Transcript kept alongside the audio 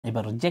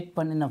இப்போ ரிஜெக்ட்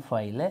பண்ணின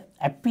ஃபைலை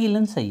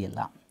அப்பீலும்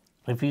செய்யலாம்.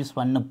 ரிஃப்யூஸ்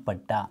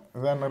பண்ணப்பட்டா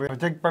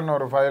ரிஜெக்ட் பண்ண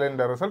ஒரு ஃபைலின்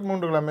ரிசல்ட்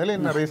 3 கிழமையில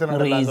என்ன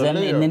ரீசன்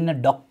என்னென்ன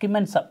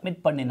டாக்குமெண்ட் சப்மிட்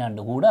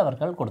பண்ணினாண்டு கூட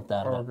அவர்கள்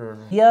கொடுத்தார்கள்.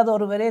 தெரியாத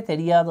ஒருவரே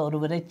தெரியாத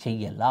ஒருவரை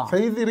செய்யலாம்.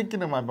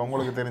 செய்திருக்கணுமா இப்போ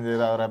உங்களுக்கு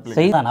தெரிஞ்சது அவர்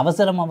அப்ளிகேஷன்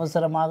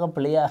அவசரமாக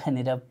பிழையாக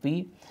நிரப்பி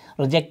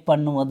ரிஜெக்ட்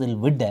பண்ணுவதில்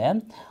விட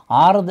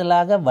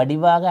ஆறுதலாக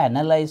வடிவாக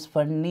அனலைஸ்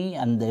பண்ணி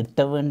அந்த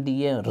எட்ட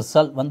வேண்டிய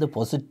ரிசல்ட் வந்து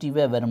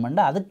பாசிட்டிவாக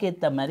வருமெண்டா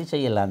அதுக்கேற்ற மாதிரி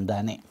செய்யலாம்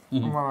தானே.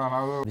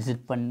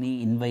 விசிட் பண்ணி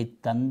இன்வைட்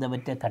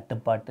தந்தவற்ற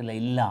கட்டுப்பாட்டில்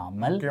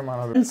இல்லாமல்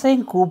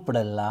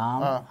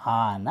கூப்பிடலாம்.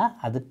 ஆனால்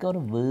அதுக்கு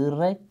ஒரு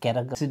வேற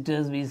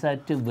visitors visa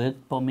to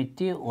work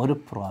permit ஒரு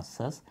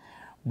process,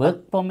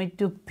 work permit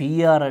to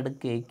PR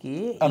எடுக்கே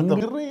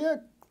நிறைய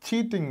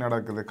சீட்டிங்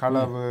நடக்குது,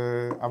 களவு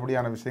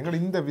அப்படியான விஷயங்கள்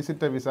இந்த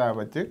விசிட்டர் விசா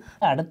வச்சு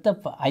அடுத்த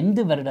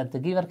 5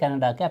 வருடத்துக்கு இவர்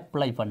கனடாக்கு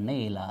அப்ளை பண்ண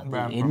இயலாது.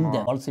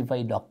 எந்த ஃபால்சிஃபை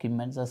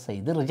டாக்குமெண்ட்ஸை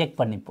செய்து ரிஜெக்ட்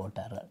பண்ணி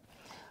போட்டார்கள்.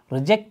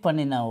 ரிஜெக்ட்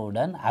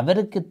பண்ணினவுடன்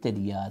அவருக்கு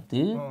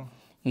தெரியாது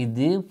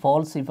இது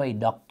ஃபால்சிஃபை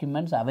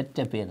டாக்குமெண்ட்ஸ்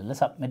அவற்ற பேரில்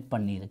சப்மிட்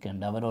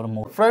பண்ணியிருக்கேன். அவர் ஒரு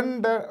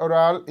ஒரு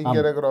ஆள் இங்கே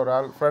இருக்கிற ஒரு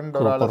ஆள் ஃப்ரெண்ட்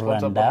ஒரு ஆள்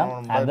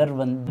அவர்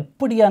வந்து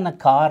இப்படியான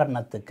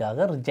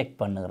காரணத்துக்காக ரிஜெக்ட்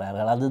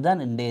பண்ணுகிறார்கள்.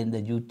 அதுதான்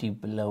இந்த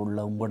யூடியூப்பில்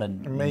உள்ள உங்களுடன்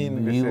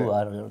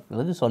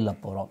வியூவர்களுக்கு சொல்ல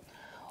போகிறோம்.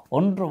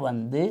 ஒன்று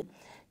வந்து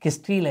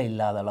ஹிஸ்ட்ரியில்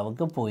இல்லாத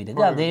அளவுக்கு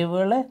போயிருக்கு, அதே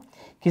வேளை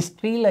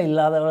ஹிஸ்ட்ரியில்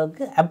இல்லாத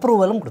அளவுக்கு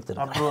அப்ரூவலும்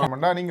கொடுத்துருக்கு.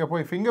 அப்ரூவல்னா நீங்கள்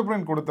போய் ஃபிங்கர்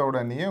பிரிண்ட் கொடுத்த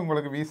உடனே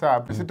உங்களுக்கு விசா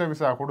விசிட்டர்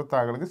விசா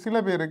கொடுத்தாங்களுக்கு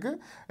சில பேருக்கு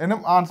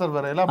இன்னும் ஆன்சர்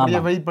வரையில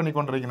அப்படியே வெயிட் பண்ணி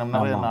கொண்டிருக்கணும்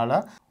நிறைய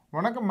நாளாக.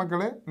 வணக்கம்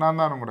மக்களே, நான்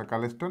தான் உங்களோட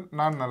கலிஸ்டன்.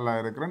 நான் நல்லா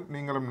இருக்கிறேன்,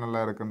 நீங்களும்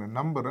நல்லா இருக்குன்னு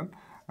நம்புகிறேன்.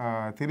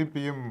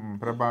 திருப்பியும்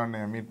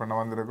பிரபானை மீட் பண்ண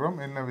வந்திருக்கிறோம்.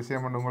 என்ன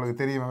விஷயம் உங்களுக்கு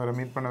தெரியும் அவரை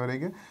மீட் பண்ண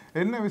வரைக்கும்.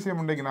 என்ன விஷயம்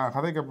இன்றைக்கு நான்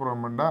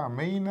கதைக்கப்புறம்டா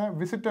மெயினாக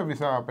விசிட்டர்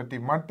விசா பற்றி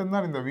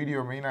மட்டும்தான் இந்த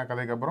வீடியோ மெயினாக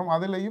கதைக்கப்புறம்.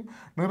 அதுலேயும்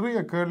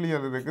நிறைய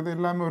கேள்விகள் இருக்குது.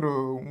 எல்லாமே ஒரு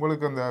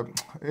உங்களுக்கு அந்த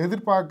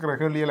எதிர்பார்க்குற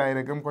கேள்விகளாக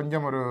இருக்கும்.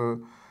 கொஞ்சம் ஒரு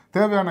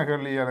தேவையான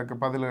கேள்விகளுக்கு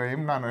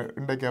பதிலையும் நான்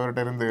இன்றைக்கு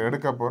அவர்கிட்ட இருந்து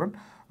எடுக்க போகிறேன்.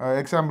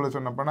 எக்ஸாம்பிள்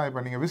சொன்னப்போனா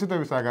இப்போ நீங்கள்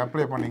விசிட்டர் விசாக்கு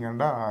அப்ளை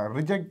பண்ணிங்கன்னா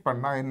ரிஜெக்ட்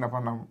பண்ணால் என்ன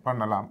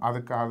பண்ணலாம்,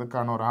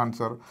 அதுக்கான ஒரு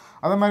ஆன்சர்.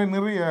 அது மாதிரி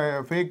நிறைய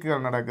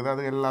ஃபேக்குகள் நடக்குது.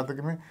 அது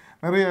எல்லாத்துக்குமே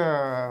நிறைய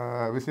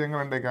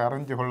விஷயங்கள் இன்றைக்கு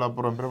அறிஞ்சு கொள்ள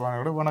போகிறோம்.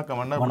 பிரபானோட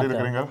வணக்கம், என்ன எப்படி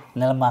இருக்கிறீங்க?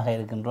 நலமாக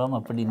இருக்கின்றோம்.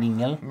 அப்படி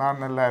நீங்கள்?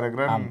 நான் நல்லா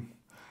இருக்கிறேன்.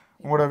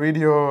 உங்களோட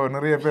வீடியோ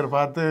நிறைய பேர்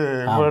பார்த்து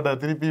உங்களோட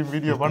திருப்பி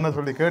வீடியோ பண்ண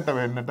சொல்லி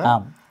கேட்டவன் என்னட்டா.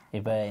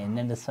 இப்போ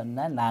என்னென்னு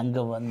சொன்னால்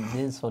நாங்கள்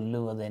வந்து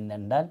சொல்லுவது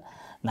என்னென்றால்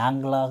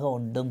நாங்களாக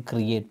ஒன்றும்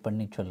க்ரியேட்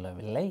பண்ணி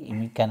சொல்லவில்லை.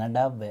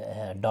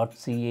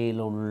 canada.ca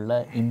உள்ள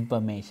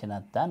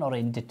இன்ஃபர்மேஷனைத்தான் ஒரு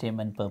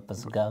என்டர்டெயின்மெண்ட்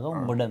பர்பஸுக்காக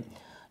உங்களோட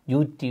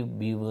யூடியூப்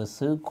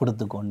வியூவர்ஸு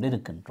கொடுத்து கொண்டு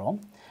இருக்கின்றோம்.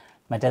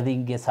 மற்றது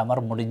இங்கே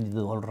சம்மர்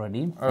முடிஞ்சது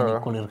ஆல்ரெடி,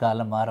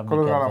 குளிர்காலம்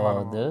ஆரம்பிக்க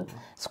போகுது,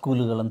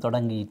 ஸ்கூலுகளும்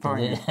தொடங்கிட்டு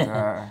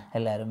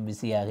எல்லாரும்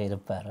பிஸியாக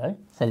இருப்பார்கள்.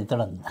 சரி,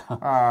 தொடங்க.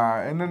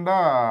 என்னென்னா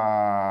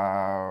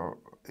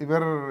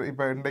இவர்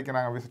இப்போ இன்றைக்கு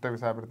நாங்கள் விசிட்டர்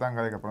விசா பற்றி தான்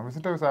கதைக்கப்புறம்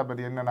விசிட்டர் விசா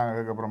பற்றி என்ன நாங்கள்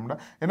கேட்கப்படுறோம்னா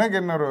எனக்கு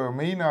என்ன ஒரு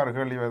மெயினாக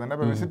கேள்வி வருதுன்னா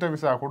இப்போ விசிட்டர்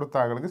விசா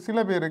கொடுத்தாங்களுக்கு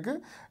சில பேருக்கு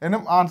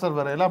இன்னும் ஆன்சர்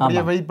வரையில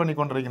அப்படியே வெயிட் பண்ணி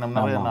கொண்டிருக்கணும்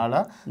நிறைய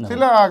நாளாக.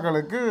 சில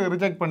ஆட்களுக்கு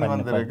ரிஜெக்ட் பண்ணி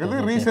வந்திருக்குது,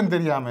 ரீசன்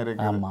தெரியாமல்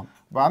இருக்குது.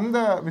 அந்த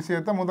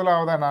விஷயத்த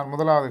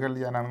முதலாவது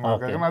கேள்வியாக நான்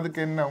கேட்கணும்.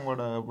 அதுக்கு என்ன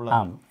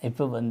உங்களோட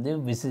இப்போ வந்து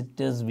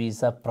விசிட்டர்ஸ்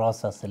விசா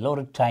ப்ராசஸில்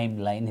ஒரு டைம்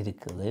லைன்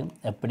இருக்குது.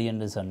 எப்படி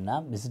என்று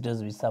சொன்னால்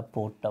விசிட்டர்ஸ் விசா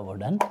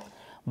போட்டவுடன்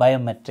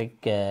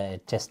பயோமெட்ரிக்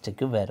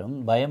டெஸ்ட்டுக்கு வரும்.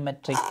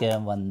 பயோமெட்ரிக்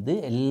வந்து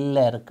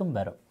எல்லாருக்கும்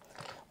வரும்.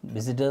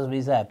 விசிட்டர்ஸ்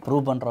விசா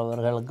அப்ரூவ்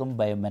பண்ணுறவர்களுக்கும்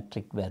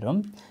பயோமெட்ரிக் வரும்.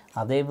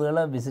 அதே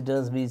வேளை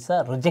விசிட்டர்ஸ் விசா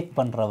ரிஜெக்ட்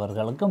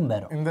பண்ணுறவர்களுக்கும்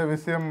வரும். இந்த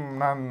விஷயம்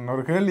நான்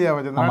ஒரு கேள்வியாக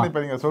வச்சிருந்தேன்.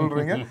 இப்போ நீங்கள்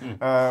சொல்கிறீங்க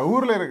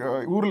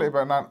ஊரில்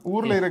இப்போ நான்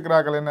ஊரில்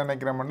இருக்கிறார்கள் என்ன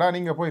நினைக்கிறேன்னா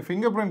நீங்கள் போய்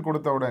ஃபிங்கர் பிரிண்ட்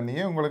கொடுத்த உடனே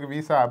உங்களுக்கு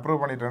விசா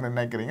அப்ரூவ் பண்ணிட்டேன்னு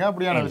நினைக்கிறீங்க.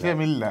 அப்படியான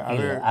விஷயம் இல்லை.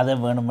 அதை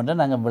வேணுமென்று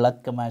நாங்கள்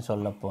விளக்கமாக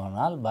சொல்ல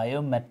போனால்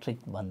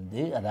பயோமெட்ரிக்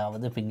வந்து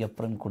அதாவது ஃபிங்கர்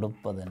பிரிண்ட்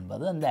கொடுப்பது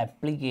என்பது அந்த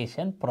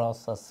அப்ளிகேஷன்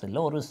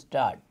ப்ராசஸில் ஒரு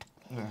ஸ்டார்ட்.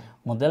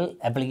 முதல்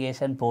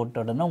அப்ளிகேஷன்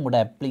போட்டவுடனே உங்களோட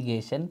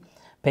அப்ளிகேஷன்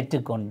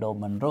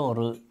பெற்றுக்கொண்டோம் என்ற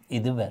ஒரு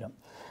இது வரும்.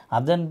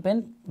 அதன்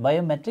பின்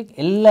பயோமெட்ரிக்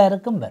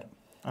எல்லாருக்கும் வரும்.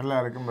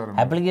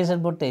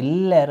 அப்ளிகேஷன் போட்டு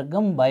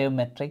எல்லாருக்கும்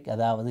பயோமெட்ரிக்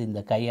அதாவது இந்த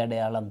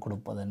கையடையாளம்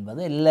கொடுப்பது என்பது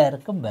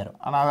எல்லாருக்கும் வரும்.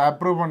 ஆனால் அதை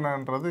அப்ரூவ்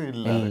பண்ணுறது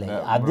இல்லை.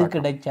 அது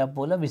கிடைச்சா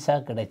போல விசா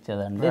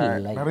கிடைச்சது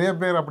இல்லை. நிறைய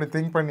பேர் அப்படி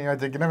திங்க் பண்ணி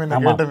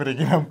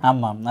வச்சுக்கணும்.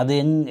 ஆமாம், அது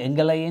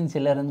எங்களையும்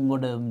சிலர்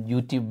கூட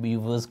யூடியூப்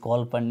வியூவர்ஸ்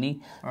கால் பண்ணி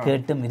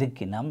கேட்டும்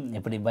இருக்கணும்.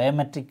 இப்படி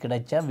பயோமெட்ரிக்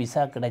கிடைச்சா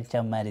விசா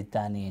கிடைச்ச மாதிரி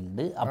தானே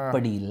என்று.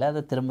 அப்படி இல்லை,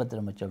 அதை திரும்ப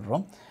திரும்ப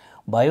சொல்கிறோம்.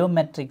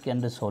 பயோமெட்ரிக்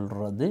என்று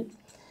சொல்கிறது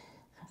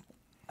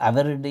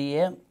அவருடைய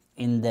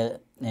இந்த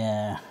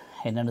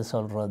என்னென்னு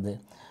சொல்கிறது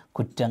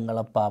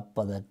குற்றங்களை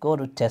பார்ப்பதற்கு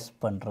ஒரு டெஸ்ட்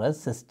பண்ணுற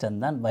சிஸ்டம்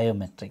தான்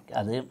பயோமெட்ரிக்.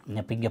 அது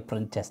ஃபிங்கர்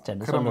பிரிண்ட்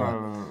டெஸ்ட்னு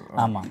சொல்லுவாங்க.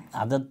 ஆமாம்,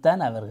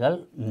 அதைத்தான் அவர்கள்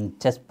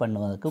டெஸ்ட்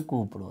பண்ணுவதற்கு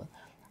கூப்பிடுவார்.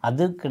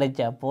 அது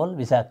கிடைச்சா போல்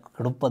விசா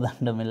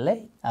கொடுப்பதண்டும் இல்லை,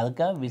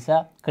 அதுக்காக விசா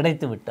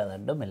கிடைத்து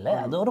விட்டதண்டும் இல்லை.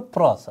 அது ஒரு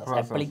ப்ராசஸ்.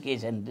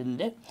 அப்ளிகேஷன்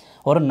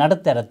ஒரு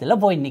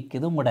நடுத்தரத்தில் போய்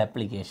நிற்குது. உங்களோட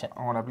அப்ளிகேஷன்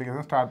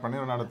ஸ்டார்ட் பண்ணி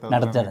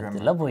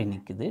நடுத்தரத்தில் போய்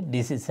நிற்குது.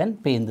 டிசிஷன்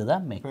பேர்ந்து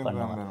தான் மேக்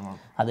பண்ணுவோம்.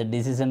 அது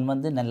டிசிஷன்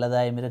வந்து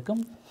நல்லதாயும்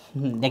இருக்கும்,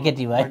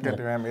 நெகட்டிவாக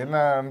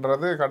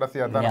என்னன்றது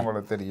கடைசியாக தான்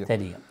உங்களுக்கு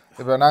தெரியும்.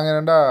 இப்போ நாங்கள்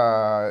என்னடா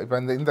இப்போ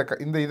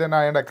இந்த இதை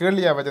நான் என்ன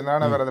கேள்வியாக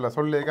வச்சிருந்தேன் வேறு இதில்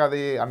சொல்லியிருக்கேன்.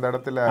 அதே அந்த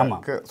இடத்துல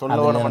சொல்ல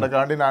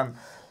வரமாட்டேக்காண்டி நான்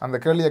அந்த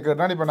கேள்வியை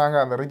கேட்டால் இப்போ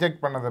நாங்கள் அந்த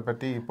ரிஜெக்ட் பண்ணதை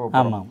பற்றி இப்போ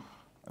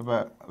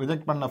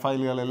ரிஜெக்ட் பண்ண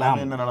ஃபைல்கள்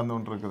எல்லாமே என்ன நடந்து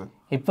கொண்டு இருக்குது.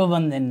 இப்போ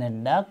வந்து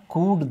என்னென்னா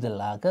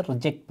கூடுதலாக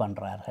ரிஜெக்ட்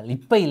பண்ணுறார்கள்.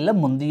 இப்போ இல்லை,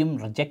 முந்தையும்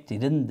ரிஜெக்ட்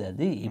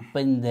இருந்தது. இப்போ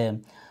இந்த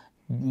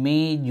மே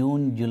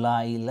ஜூன்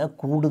ஜூலையில்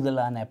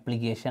கூடுதலான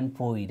அப்ளிகேஷன்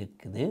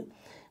போயிருக்குது.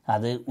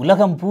 அது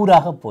உலகம்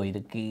பூராக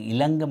போயிருக்கு,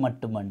 இலங்கை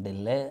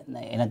மட்டுமண்டில்லை.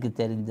 எனக்கு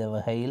தெரிந்த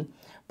வகையில்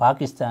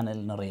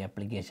பாகிஸ்தானில் நிறைய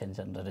அப்ளிகேஷன்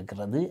சென்று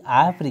இருக்கிறது,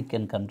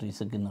 ஆப்பிரிக்கன்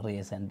கண்ட்ரிஸுக்கு நிறைய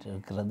சென்று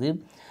இருக்கிறது,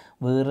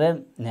 வேறு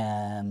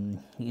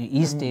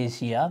ஈஸ்ட்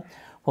ஏஷியா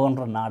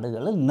போன்ற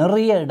நாடுகளில்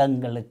நிறைய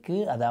இடங்களுக்கு,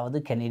 அதாவது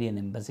கனேடியன்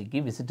எம்பசிக்கு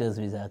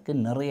விசிட்டர்ஸ் விசாவுக்கு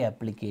நிறைய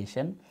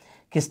அப்ளிகேஷன்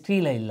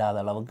ஹிஸ்ட்ரியில் இல்லாத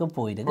அளவுக்கு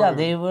போயிருக்கு.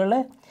 அதே வேளை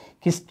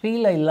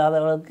ஹிஸ்ட்ரியில் இல்லாத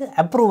அளவுக்கு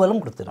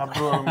அப்ரூவலும்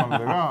கொடுத்துருக்கு.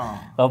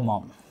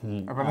 ஆமாம்,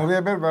 நிறைய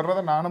பேர்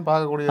வர்றதை நானும்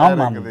பார்க்கக்கூடிய.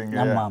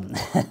 ஆமாம்.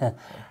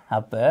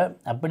 அப்போ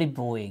அப்படி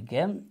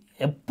போய்க்க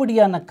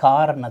எப்படியான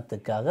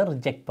காரணத்துக்காக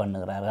ரிஜெக்ட்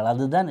பண்ணுகிறார்கள்,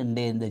 அதுதான்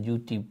இந்த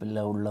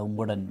யூடியூப்பில் உள்ள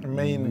உங்களுடன்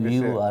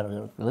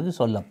வியூவர்களுக்கு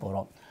சொல்ல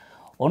போகிறோம்.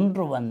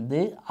 ஒன்று வந்து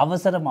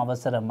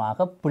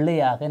அவசரமாக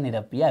பிழையாக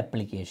நிரப்பிய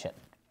அப்ளிகேஷன்.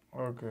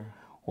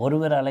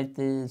 ஒருவர்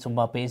அழைத்து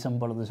சும்மா பேசும்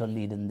பொழுது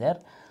சொல்லியிருந்தார்,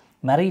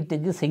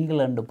 மெரிட்டுக்கு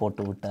சிங்கிள் என்று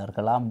போட்டு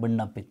விட்டார்களாம்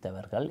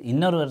விண்ணப்பித்தவர்கள்.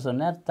 இன்னொருவர்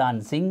சொன்னார், தான்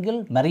சிங்கிள்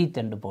மெரிட்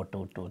என்று போட்டு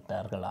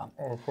விட்டார்களாம்,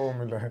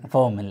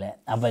 ஃபோம் இல்லை.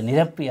 அப்போ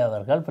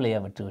நிரப்பியவர்கள் பிழைய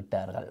விட்டு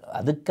விட்டார்கள்.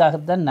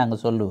 அதுக்காகத்தான்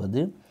நாங்கள்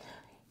சொல்லுவது,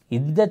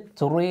 இந்த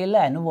துறையில்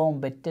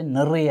அனுபவம் பெற்ற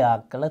நிறைய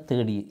ஆட்களை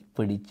தேடி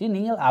பிடிச்சு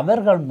நீங்கள்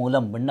அவர்கள்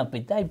மூலம்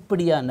விண்ணப்பித்தால்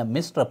இப்படியான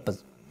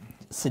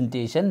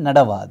மிஸ்ரெப்ரசன்டேஷன்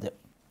நடவாது.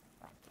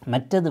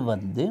 மற்றது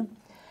வந்து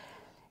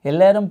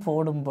எல்லாரும்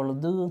போடும்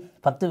பொழுது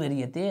 10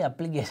 வரியத்தை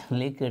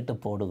அப்ளிகேஷன்லேயே கேட்டு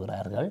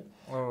போடுகிறார்கள்.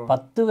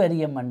 10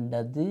 வரியம்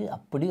என்றது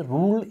அப்படி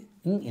ரூல்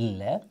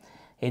இல்லை.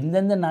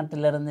 எந்தெந்த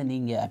நாட்டிலேருந்து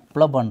நீங்கள்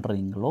அப்ளை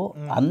பண்ணுறீங்களோ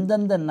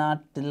அந்தந்த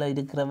நாட்டில்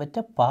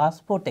இருக்கிறவற்றை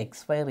பாஸ்போர்ட்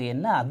எக்ஸ்பயரி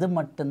என்ன அது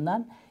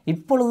மட்டும்தான்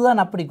இப்பொழுது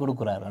தான் அப்படி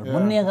கொடுக்குறார்கள்.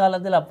 முன்னைய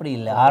காலத்தில் அப்படி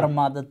இல்லை, 6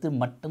 மாதத்து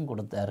மட்டும்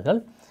கொடுத்தார்கள்.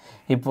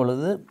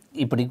 இப்பொழுது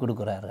இப்படி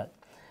கொடுக்குறார்கள்.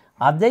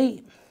 அதை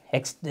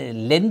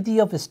லென்த்தி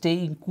ஆஃப்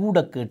ஸ்டேயிங்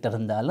கூட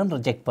கேட்டிருந்தாலும்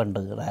ரிஜெக்ட்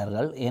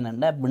பண்ணுகிறார்கள்.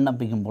 ஏனென்றால்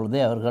விண்ணப்பிக்கும் பொழுதே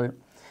அவர்கள்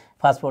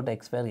பாஸ்போர்ட்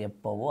எக்ஸ்பயர்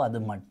எப்போவோ அது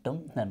மட்டும்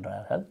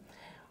என்றார்கள்.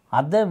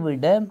 அதை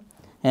விட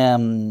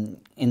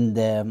இந்த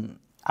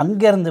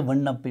அங்கேருந்து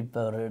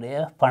விண்ணப்பிப்பவருடைய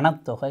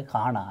பணத்தொகை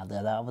காணாது,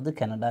 அதாவது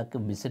கனடாவுக்கு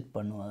விசிட்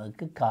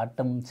பண்ணுவதற்கு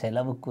காட்டும்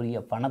செலவுக்குரிய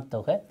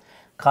பணத்தொகை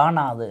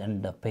காணாது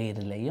என்ற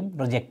பெயரிலையும்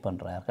ரிஜெக்ட்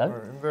பண்ணுறார்கள்.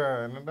 இந்த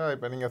என்னடா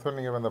இப்போ நீங்கள்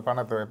சொன்னீங்க இந்த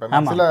பணத்தொகை,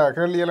 சில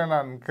கேள்விகளை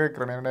நான்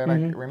கேட்குறேன்,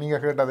 எனக்கு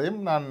நீங்கள்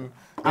கேட்டதையும் நான்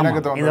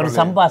இது ஒரு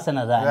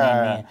சம்பாசனை தான்.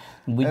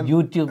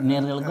 யூடியூப்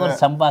நேர்களுக்கு ஒரு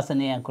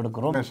சம்பாசனையாக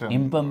கொடுக்குறோம்.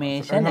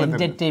 Information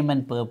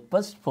entertainment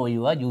purpose for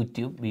your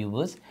YouTube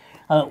viewers.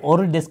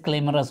 ஒரு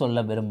டிஸ்க்ளைமரை சொல்ல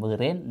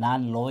விரும்புகிறேன்,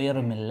 நான்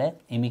லோயரும் இல்லை,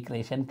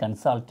 இமிக்ரேஷன்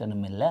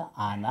கன்சல்டனும் இல்லை,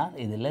 ஆனால்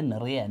இதில்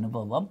நிறைய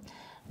அனுபவம்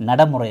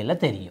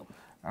நடைமுறையில் தெரியும்.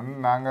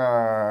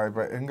 நாங்கள்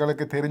இப்போ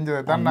எங்களுக்கு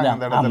தெரிஞ்சதை தான் நாங்கள்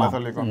அந்த இடத்துல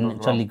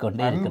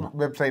சொல்லிக்கொண்டே இருக்கிறோம்.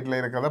 வெப்சைட்டில்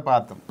இருக்கிறத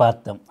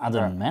பார்த்தோம். அது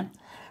உண்மை.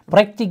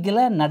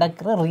 ப்ராக்டிக்கலாக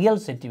நடக்கிற ரியல்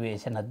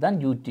சிச்சுவேஷனை தான்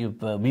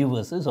யூடியூப்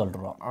வியூவர்ஸு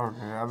சொல்கிறோம்.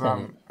 ஓகே,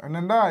 அதான்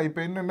என்னென்னா இப்போ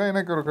என்னென்னா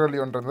எனக்கு ஒரு கேள்வி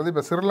ஒன்று இருந்தது.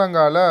 இப்போ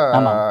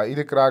ஸ்ரீலங்காவில்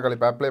இருக்கிறார்கள்,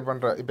 இப்போ அப்ளை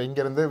பண்ணுற, இப்போ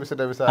இங்கேருந்து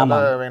விசிட்ட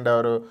விசாவில் வேண்ட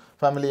ஒரு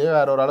ஃபேமிலியே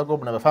வேறு ஒரு அளவு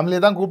கூப்பிடுவேன்,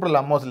 ஃபேமிலியை தான்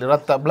கூப்பிடலாம் மோஸ்ட்லி,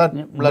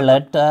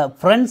 பிளட்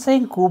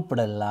ஃப்ரெண்ட்ஸையும்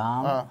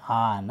கூப்பிடலாம்.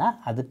 ஆனால்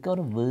அதுக்கு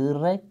ஒரு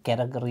வேறு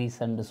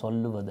கேட்டகரிஸ்ன்னு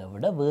சொல்லுவதை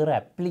விட வேறு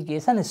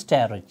அப்ளிகேஷன்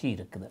ஸ்ட்ராட்டஜி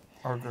இருக்குது.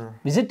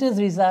 விசிட்டர்ஸ்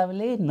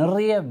விசாவிலே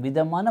நிறைய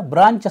விதமான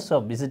branches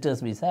of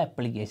visitors visa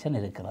application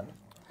இருக்கிறது.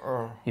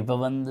 இப்போ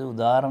வந்து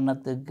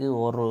உதாரணத்துக்கு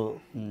ஒரு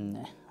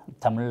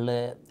தமிழில்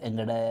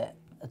எங்களோட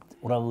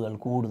உறவுகள்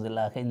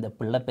கூடுதலாக இந்த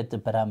பிள்ளை பெற்று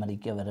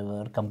பராமரிக்க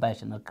வருவார்,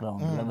 கம்பேஷனட்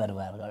கிரவுண்டில்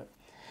வருவார்கள்,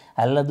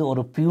 அல்லது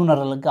ஒரு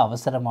பியூனரலுக்கு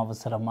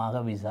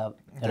அவசரமாக விசா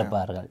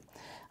எடுப்பார்கள்,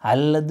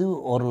 அல்லது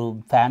ஒரு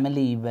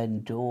ஃபேமிலி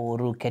ஈவெண்ட்டோ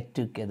ஒரு கெட்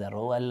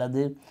டுகெதரோ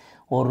அல்லது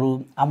ஒரு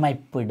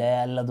அமைப்பிட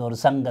அல்லது ஒரு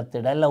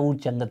சங்கத்திட அல்ல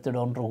ஊச்சங்கத்திட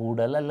ஒன்று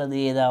கூடல் அல்லது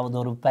ஏதாவது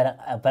ஒரு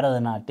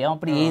பரதநாட்டியம்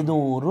அப்படி ஏதோ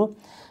ஒரு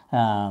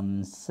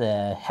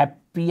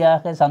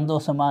ஹாப்பியாக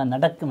சந்தோஷமாக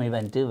நடக்கும்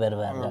இவெண்ட்டு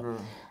வருவார்கள்.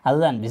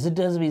 அதுதான்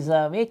விசிட்டர்ஸ்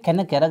விசாவே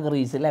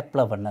கேட்டகரிஸில்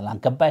அப்ளை பண்ணலாம்,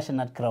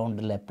 கம்பேஷனட்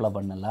கிரவுண்டில் அப்ளை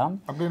பண்ணலாம்.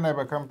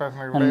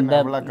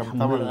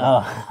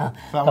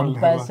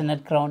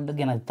 கம்பேஷனட்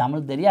கிரவுண்டுக்கு எனக்கு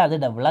தமிழ் தெரியும்.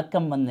 அதோட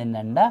விளக்கம் வந்து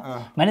என்னென்னா,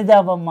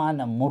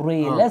 மனிதாபமான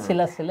முறையில்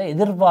சில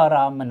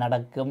எதிர்பாராமல்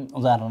நடக்கும்,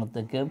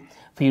 உதாரணத்துக்கு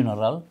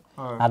ஃபியூனரல்,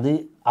 அது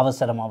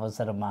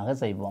அவசரமாக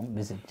செய்வோம்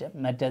விசிட்.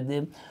 மற்றது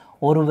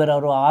ஒருவர்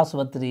ஒரு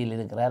ஆஸ்பத்திரியில்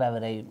இருக்கிறார்,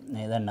 அவரை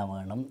இதென்ன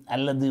வேணும்,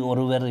 அல்லது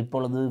ஒருவர்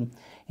இப்பொழுது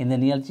இந்த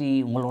நிகழ்ச்சி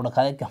உங்களோட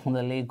கதைக்கு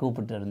முதலே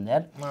கூப்பிட்டு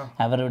இருந்தார்.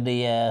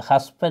 அவருடைய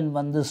ஹஸ்பண்ட்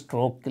வந்து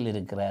ஸ்ட்ரோக்கில்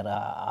இருக்கிறார்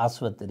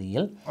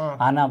ஆஸ்பத்திரியில்.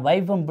 ஆனால்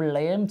வைஃபும்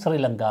பிள்ளையும்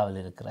ஸ்ரீலங்காவில்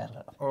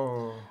இருக்கிறார்கள்.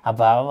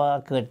 அப்போ அவ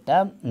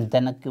கேட்டால்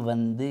தனக்கு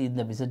வந்து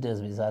இந்த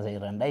விசிட்டர்ஸ் விசா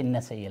செய்கிறேன்டா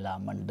என்ன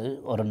செய்யலாமண்டு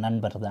ஒரு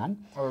நண்பர் தான்.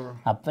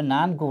 அப்போ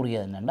நான்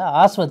கூறியது என்னென்னா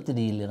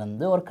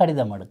ஆஸ்பத்திரியிலிருந்து ஒரு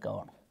கடிதம்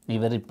எடுக்கணும்.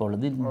 இவர்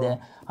இப்பொழுது இந்த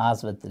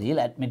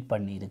ஆஸ்பத்திரியில் அட்மிட்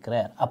பண்ணி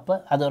இருக்கிறார். அப்போ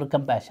அது ஒரு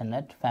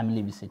கம்பேஷனட்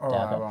ஃபேமிலி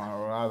விசிட்டாக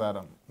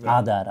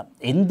ஆதாரம்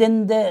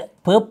எந்தெந்த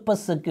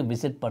பர்பஸுக்கு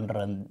விசிட்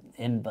பண்ணுறது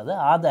என்பது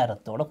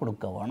ஆதாரத்தோடு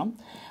கொடுக்க வேணும்.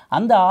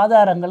 அந்த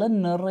ஆதாரங்களும்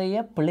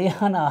நிறைய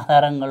பிழையான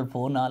ஆதாரங்கள்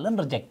போனாலும்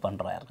ரிஜெக்ட்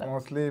பண்ணுறார்கள்.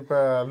 மோஸ்ட்லி இப்போ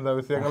அந்த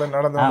விஷயங்களும்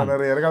நடந்து.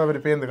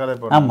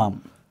 ஆமாம்,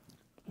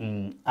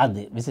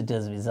 அது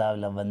விசிட்டர்ஸ்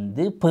விசாவில்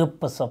வந்து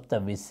பர்பஸ் ஆஃப் த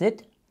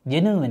விசிட்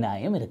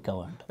ஜெனுவினாயும் இருக்க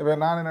வேண்டும். இப்போ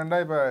நான் என்னென்னா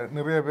இப்போ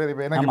நிறைய பேர்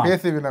இப்போ எனக்கு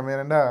பேசிவினோம்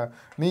என்னென்னா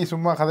நீ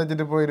சும்மா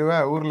கதைச்சிட்டு போயிடுவ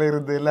ஊரில்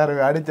இருந்து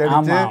எல்லாரும் அடிச்சு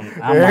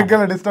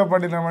ஏக்களை டிஸ்டர்ப்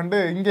பண்ணினோம்ட்டு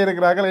இங்கே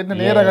இருக்கிறார்கள் என்ன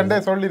நேராக கண்டே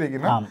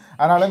சொல்லியிருக்கணும்.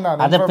 அதனால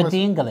நான் அதை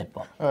பற்றியும்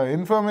கதைப்போம்.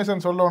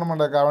 இன்ஃபர்மேஷன்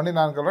சொல்லணுமென்றக்காக வேண்டி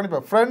நான் சொல்கிறேன்.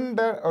 இப்போ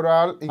ஃப்ரெண்டு ஒரு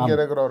ஆள் இங்கே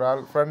இருக்கிற ஒரு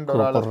ஆள் ஃப்ரெண்ட்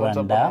ஒரு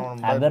ஆள்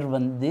அவர்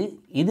வந்து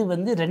இது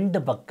வந்து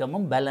ரெண்டு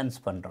பக்கமும் பேலன்ஸ்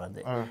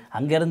பண்ணுறது.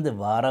 அங்கேருந்து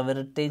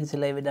வாரவர்கிட்டையும்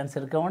சில எவிடன்ஸ்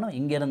இருக்க வேணும்,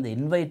 இங்கேருந்து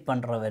இன்வைட்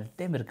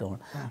பண்ணுறவர்கிட்டையும் இருக்க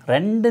வேணும்.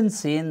 ரெண்டும்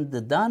சேர்ந்து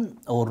தான்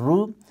ஒரு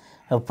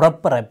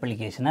ப்ராப்பர்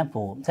அப்ளிகேஷனாக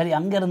போகும். சரி,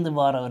 அங்கேருந்து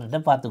வாரவர்கிட்ட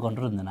பார்த்து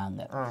கொண்டு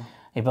இருந்தாங்க.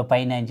 இப்போ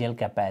ஃபைனான்சியல்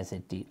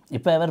கெப்பாசிட்டி,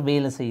 இப்போ அவர்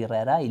வேலை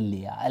செய்கிறாரா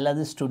இல்லையா,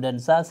 அல்லது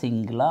ஸ்டூடெண்ட்ஸாக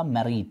சிங்கிளாக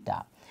மெரிட்டா,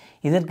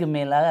 இதற்கு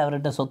மேலாக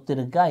அவர்கிட்ட சொத்து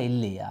இருக்கா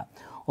இல்லையா.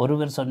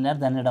 ஒருவர்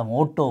சொன்னார் தன்னிடம்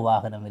ஓட்டோ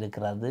வாகனம்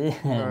இருக்கிறது,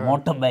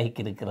 மோட்டர்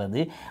பைக்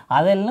இருக்கிறது,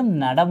 அதெல்லாம்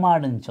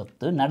நடமாடும்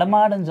சொத்து.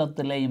 நடமாடும்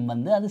சொத்துலையும்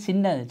வந்து அது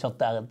சின்ன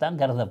சொத்தாகத்தான்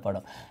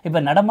கருதப்படும்.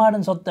 இப்போ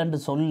நடமாடும் சொத்துன்னு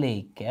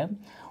சொல்லிக்க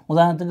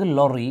உதாரணத்துக்கு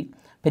லொரி,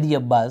 பெரிய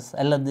பஸ்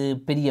அல்லது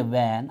பெரிய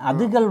வேன்,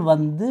 அதுகள்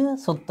வந்து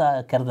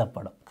சொத்தாக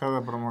கருதப்படும்.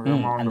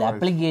 அந்த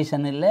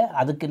அப்ளிகேஷனில்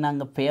அதுக்கு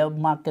நாங்கள் ஃபேர்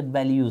மார்க்கெட்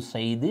வேல்யூ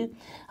செய்து,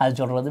 அது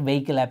சொல்கிறது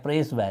வெஹிக்கிள்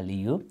அப்ரைஸ்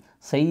வேல்யூ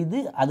செய்து,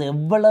 அது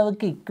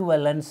எவ்வளவுக்கு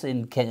இக்குவலன்ஸ்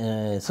இன்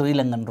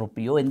ஸ்ரீலங்கன்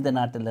ருப்பியோ, எந்த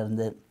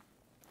நாட்டிலிருந்து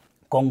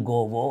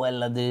கொங்கோவோ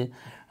அல்லது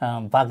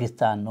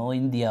பாகிஸ்தானோ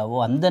இந்தியாவோ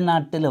அந்த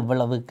நாட்டில்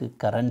எவ்வளவுக்கு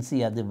கரன்சி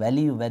அது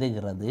வேல்யூ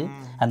வருகிறது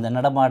அந்த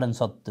நடமாடும்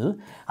சொத்து,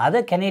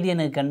 அதை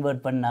கனேடியனுக்கு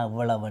கன்வெர்ட் பண்ண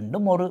எவ்வளவு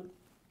வேண்டும் ஒரு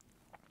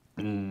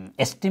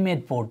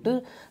எஸ்டிமேட் போட்டு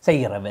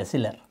செய்கிறவ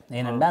சிலர்.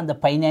 ஏனென்னா அந்த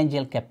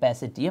ஃபைனான்சியல்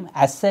கெப்பாசிட்டியும்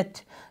அசெட்,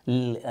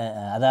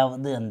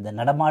 அதாவது அந்த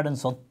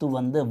நடமாடும் சொத்து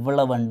வந்து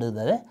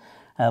எவ்வளவுன்றதை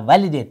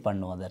வேலிடேட்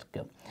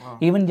பண்ணுவதற்கு.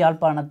 ஈவன்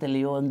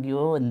யாழ்ப்பாணத்திலேயோ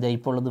எங்கேயோ இந்த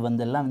இப்பொழுது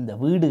வந்தெல்லாம் இந்த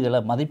வீடுகளை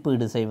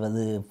மதிப்பீடு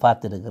செய்வது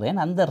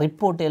பார்த்துருக்கிறேன். அந்த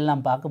ரிப்போர்ட்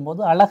எல்லாம்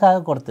பார்க்கும்போது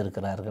அழகாக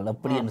கொடுத்துருக்கிறார்கள்.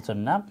 அப்படின்னு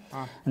சொன்னால்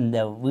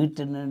இந்த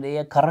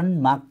வீட்டினுடைய கரண்ட்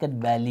மார்க்கெட்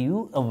வேல்யூ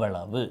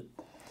எவ்வளவு,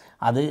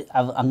 அது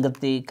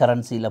அங்கத்தை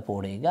கரன்சியில்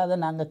போடுங்க, அதை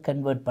நாங்கள்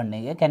கன்வெர்ட்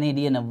பண்ணிங்க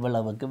கனேடியன்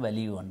எவ்வளவுக்கு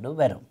வேல்யூ கொண்டு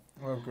வரும்.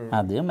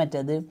 அது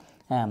மற்றது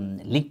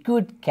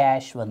லிக்விட்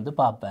கேஷ் வந்து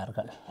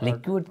பார்ப்பார்கள்.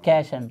 லிக்விட்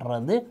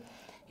கேஷ்ன்றது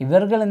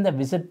இவர்கள் இந்த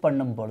விசிட்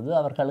பண்ணும் பொழுது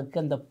அவர்களுக்கு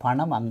அந்த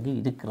பணம் அங்கு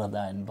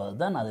இருக்கிறதா என்பது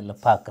தான்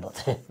அதில்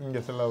பார்க்குறது.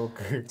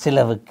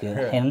 சிலவுக்கு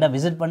என்ன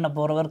விசிட் பண்ண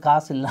போகிறவர்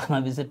காசு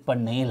இல்லாமல் விசிட்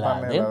பண்ண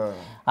இல்லாது,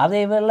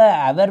 அதே வேளை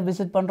அவர்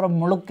விசிட் பண்ணுற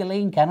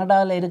முழுக்களையும்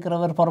கனடாவில்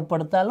இருக்கிறவர்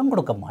பொருட்படுத்தாலும்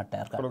கொடுக்க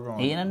மாட்டார்கள்.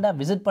 ஏனெண்டா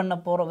விசிட் பண்ண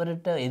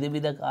போகிறவர்கிட்ட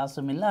எதுவித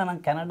காசும் இல்லை,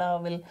 ஆனால்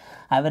கனடாவில்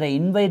அவரை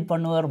இன்வைட்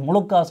பண்ணுவார்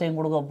முழு காசையும்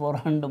கொடுக்க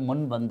போகிறேன்னு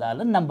முன்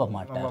வந்தாலும் நம்ப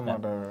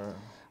மாட்டார்கள்.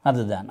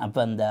 அதுதான்.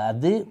 அப்போ அந்த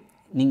அது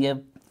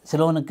நீங்கள்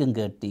சிலோனுக்கும்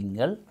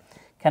கேட்டீங்கள்,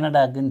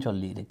 கனடாக்குன்னு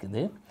சொல்லி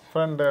இருக்குது.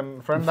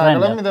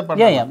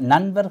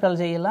 நண்பர்கள்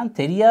செய்யலாம்,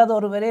 தெரியாத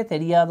ஒருவரை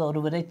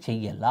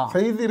செய்யலாம்.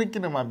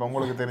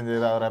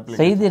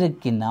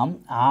 செய்திருக்கணும்,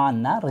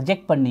 ஆனால்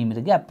ரிஜெக்ட் பண்ணியும்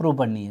இருக்கு,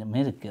 அப்ரூவ் பண்ணியும்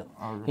இருக்கு.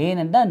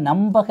 ஏனென்றால்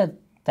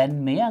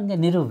நம்பகத்தன்மையை அங்கே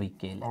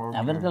நிரூபிக்கல.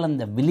 அவர்கள்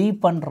அந்த பிலீவ்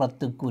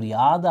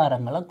பண்ணுறதுக்குரிய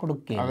ஆதாரங்களை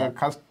கொடுக்கல.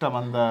 கஷ்டம்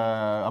அந்த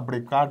அப்படி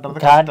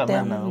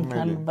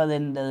காட்டுவதை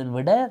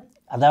விட,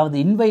 அதாவது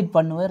இன்வைட்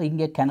பண்ணுவார்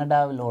இங்கே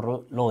கனடாவில் ஒரு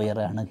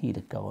லோயரை அணுகி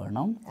இருக்க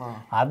வேணும்.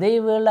 அதே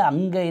வேளை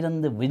அங்கே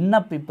இருந்து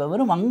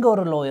விண்ணப்பிப்பவரும் அங்கே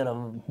ஒரு லோயர்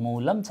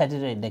மூலம்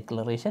சர்டிஃபிகேட்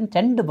டெக்ளரேஷன்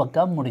 2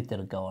 பக்கம்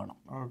முடித்திருக்க வேணும்.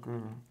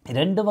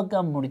 2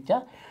 பக்கம் முடித்தா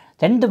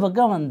 2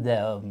 பக்கம் அந்த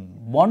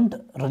பாண்ட்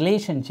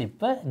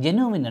ரிலேஷன்ஷிப்பை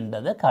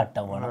ஜெனுவின்ன்றதை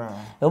காட்ட வேணும்.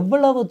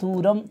 எவ்வளவு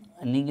தூரம்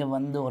நீங்கள்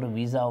வந்து ஒரு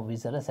விசா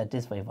ஆஃபீஸரை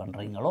சாட்டிஸ்ஃபை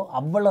பண்ணுறீங்களோ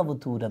அவ்வளவு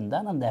தூரம்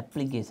தான் அந்த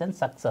அப்ளிகேஷன்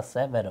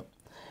சக்ஸஸாக வரும்.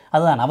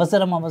 அதுதான்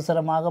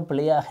அவசரமாக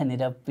பிழையாக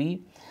நிரப்பி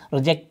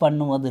ரிஜெக்ட்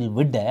பண்ணுவதில்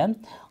விட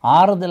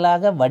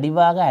ஆறுதலாக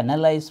வடிவாக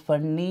அனலைஸ்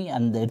பண்ணி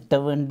அந்த எட்ட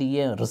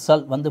வேண்டிய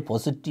ரிசல்ட் வந்து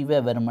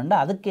பாசிட்டிவாக வருமெண்டா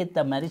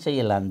அதுக்கேற்ற மாதிரி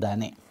செய்யலாம்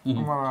தானே.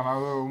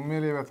 அது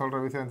உண்மையிலேயே சொல்கிற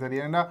விஷயம் சரி.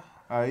 ஏன்னா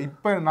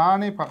இப்போ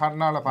நானே இப்போ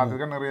கண்ணால்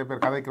பார்த்துருக்கேன் நிறைய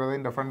பேர் கதைக்கிறது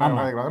இந்த ஃப்ரெண்டாக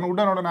கதைக்கிறது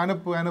உடனுடன்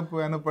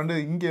அனுப்புன்னு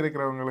இங்கே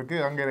இருக்கிறவங்களுக்கு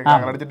அங்கே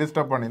இருக்கிறவங்க அடிச்சு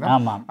டிஸ்டர்ப்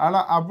பண்ணிதான்.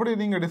 ஆனால் அப்படி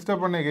நீங்கள்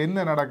டிஸ்டர்ப் பண்ண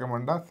என்ன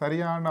நடக்கும்னா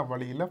சரியான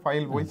வழியில்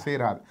ஃபைல் போய்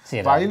சேராது.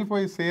 ஃபைல்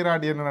போய்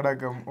சேராடி என்ன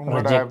நடக்கும்?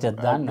 உங்களோட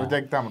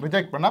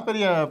ரிஜெக்ட் பண்ணால்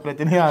பெரிய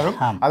பிரச்சனையாகும்.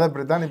 அதை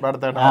பற்றி தான் இப்போ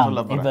அடுத்த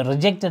சொல்ல போகிறேன். இப்போ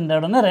ரிஜெக்ட்ன்ற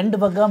உடனே ரெண்டு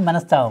பக்கம்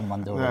மனஸ்தாபம்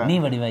வந்து நீ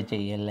வடிவா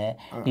செய்யலை,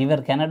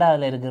 இவர்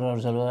கனடாவில்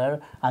இருக்கிறவர் சொல்லுவார்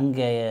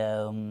அங்கே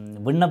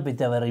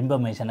விண்ணப்பித்தவர்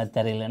இன்ஃபர்மேஷனை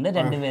தெரியலன்னு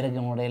ரெண்டு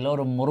பேருக்கு முறையில்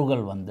ஒரு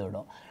முருகல்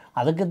வந்துவிடும்.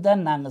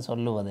 அதுக்குத்தான் நாங்கள்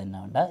சொல்லுவது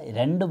என்னவென்னா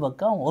ரெண்டு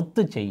பக்கம்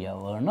ஒத்து செய்ய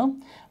வேணும்,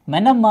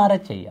 மனமாற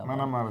செய்ய.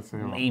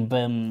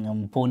 இப்போ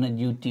போன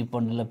யூடியூப்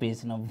ஒன்றில்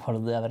பேசின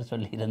பொழுது அவர்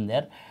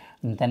சொல்லியிருந்தார்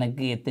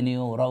தனக்கு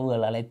எத்தனையோ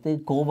உறவுகள் அழைத்து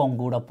கோபம்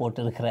கூட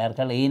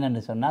போட்டிருக்கிறார்கள்.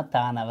 ஏனென்று சொன்னால்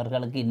தான்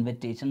அவர்களுக்கு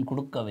இன்விடேஷன்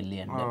கொடுக்கவில்லை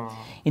என்று.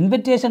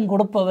 இன்விடேஷன்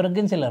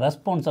கொடுப்பவருக்கும் சில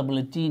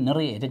ரெஸ்பான்சிபிலிட்டி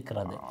நிறைய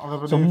இருக்கிறது.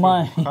 சும்மா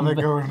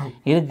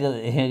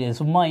இருக்குது,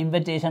 சும்மா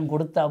இன்விடேஷன்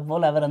கொடுத்தா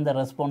போல் அவர் அந்த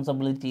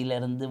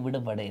ரெஸ்பான்சிபிலிட்டியிலிருந்து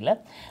விடுபடையில்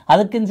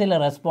அதுக்கும் சில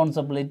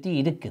ரெஸ்பான்சிபிலிட்டி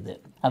இருக்குது.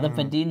 அதை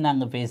பற்றி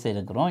நாங்கள் பேச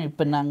இருக்கிறோம்.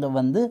 இப்போ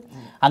நாங்கள்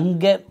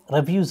அங்கே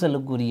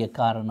ரெஃப்யூசலுக்குரிய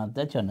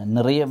காரணத்தை சொன்னோம்.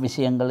 நிறைய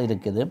விஷயங்கள்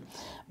இருக்குது.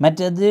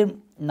 மற்றது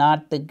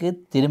நாட்டுக்கு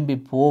திரும்பி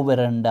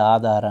போகிற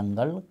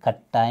ஆதாரங்கள்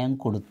கட்டாயம்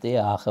கொடுத்தே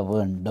ஆக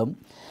வேண்டும்.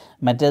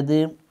 மற்றது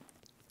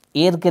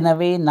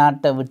ஏற்கனவே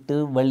நாட்டை விட்டு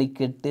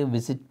வெளிக்கிட்டு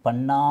விசிட்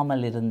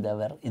பண்ணாமல்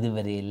இருந்தவர்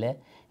இதுவரையில்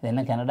இது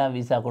என்ன கனடா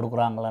விசா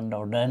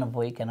கொடுக்குறாங்களான்ற உடனே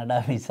போய் கனடா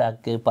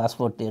விசாவுக்கு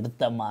பாஸ்போர்ட்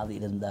எடுத்த மாதிரி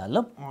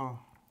இருந்தாலும்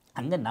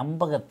அங்கே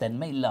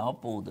நம்பகத்தன்மை இல்லாமல்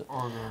போகுது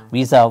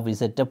விசா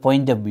ஆஃபீஸர்கிட்ட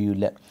பாயிண்ட் ஆஃப்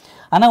வியூவில்.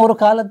 ஆனால் ஒரு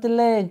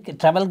காலத்தில்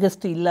ட்ராவல்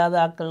கெஸ்ட் இல்லாத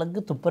ஆட்களுக்கு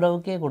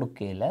துப்புரவுக்கே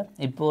கொடுக்கல.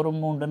 இப்போ ஒரு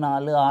 3,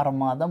 4, 6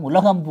 மாதம்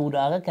உலகம்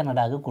பூராக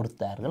கனடாவுக்கு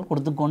கொடுத்தார்கள்,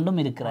 கொடுத்து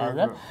கொண்டும்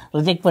இருக்கிறார்கள்,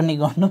 ரிஜெக்ட் பண்ணி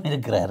கொண்டும்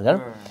இருக்கிறார்கள்.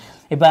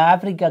 இப்போ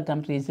ஆப்பிரிக்கா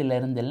கண்ட்ரீஸில்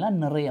இருந்தெல்லாம்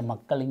நிறைய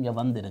மக்கள் இங்கே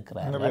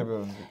வந்திருக்கிறார்கள்.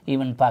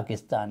 ஈவன்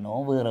பாகிஸ்தானோ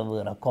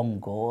வேறு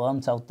கொங்கோ,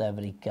 சவுத்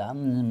ஆப்பிரிக்கா,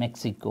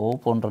 மெக்சிகோ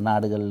போன்ற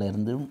நாடுகளில்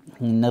இருந்து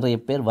நிறைய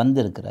பேர்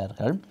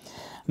வந்திருக்கிறார்கள்.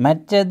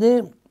 மற்றது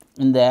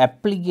இந்த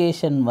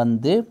அப்ளிகேஷன்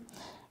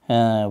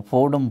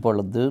போடும்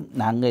பொழுது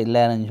நாங்கள்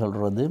எல்லாரும்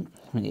சொல்கிறது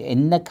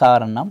என்ன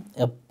காரணம்,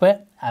 எப்போ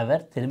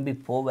அவர் திரும்பி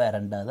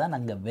போவார்ன்றதான்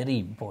நாங்கள் வெரி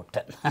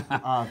இம்பார்ட்டன்ட்.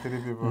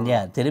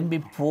 திரும்பி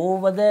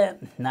போவதை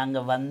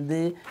நாங்கள்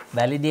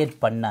வேலிடேட்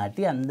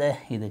பண்ணாட்டி அந்த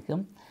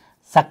இதுக்கும்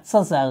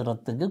சக்ஸஸ்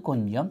ஆகிறதுக்கு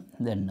கொஞ்சம்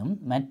இன்னும்.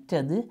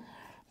 மற்றது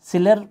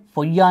சிலர்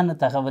பொய்யான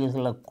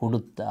தகவல்களை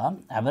கொடுத்தா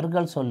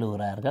அவர்கள்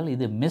சொல்லுகிறார்கள்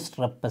இது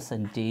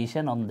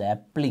மிஸ்ரெப்ரசன்டேஷன் ஆன் த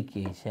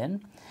அப்ளிகேஷன்.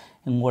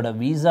 உங்களோட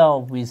விசா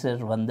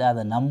ஆஃபீஸர்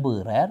அதை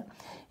நம்புகிறார்.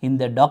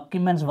 இந்த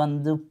டாக்குமெண்ட்ஸ்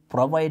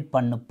ப்ரொவைட்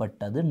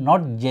பண்ணப்பட்டது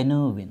not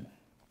genuine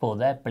for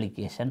the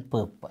application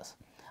purpose.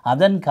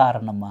 அதன்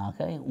காரணமாக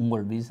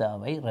உங்கள்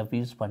விசாவை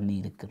ரெஃப்யூஸ்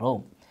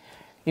பண்ணியிருக்கிறோம்.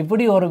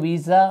 இப்படி ஒரு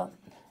விசா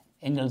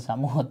எங்கள்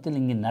சமூகத்தில்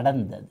இங்கு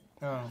நடந்தது.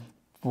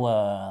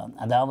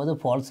 அதாவது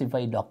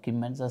ஃபால்சிஃபை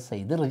டாக்குமெண்ட்ஸை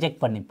செய்து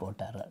ரிஜெக்ட் பண்ணி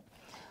போட்டார்கள்.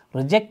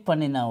 ரிஜெக்ட்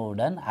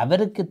பண்ணினவுடன்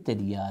அவருக்கு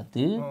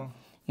தெரியாது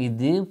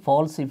இது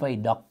ஃபால்சிஃபை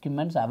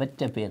டாக்குமெண்ட்ஸ்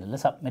அவற்ற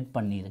பேரில் சப்மிட்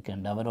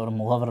பண்ணியிருக்கின்ற அவர் ஒரு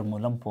முகவர்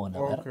மூலம்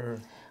போனவர்.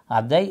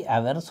 அதை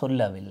அவர்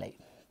சொல்லவில்லை.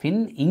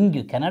 பின்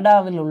இங்கு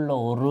கனடாவில் உள்ள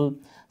ஒரு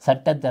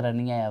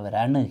சட்டத்தரணியை அவர்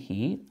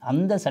அணுகி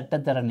அந்த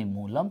சட்டத்தரணி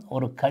மூலம்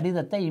ஒரு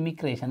கடிதத்தை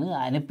இமிக்ரேஷனுக்கு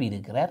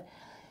அனுப்பியிருக்கிறார்.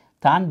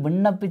 தான்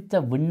விண்ணப்பித்த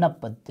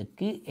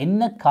விண்ணப்பத்துக்கு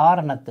என்ன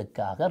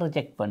காரணத்துக்காக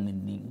ரிஜெக்ட்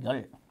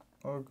பண்ணினீங்கள்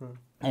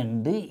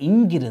என்று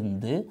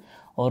இங்கிருந்து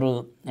ஒரு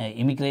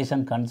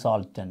இமிக்ரேஷன்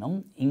கன்சல்டனும்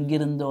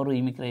இங்கிருந்து ஒரு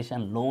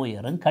இமிக்ரேஷன்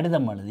லோயரும்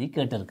கடிதம் எழுதி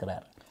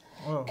கேட்டிருக்கிறார்.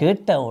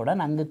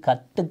 கேட்டவுடன் அங்கு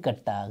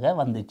கட்டுக்கட்டாக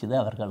வந்துச்சுது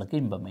அவர்களுக்கு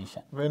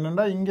இன்ஃபர்மேஷன்.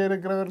 வேணும்டா இங்கே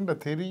இருக்கிறவர்கிட்ட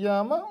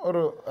தெரியாமல்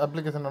ஒரு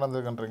அப்ளிகேஷன்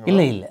நடந்துருக்கீங்க.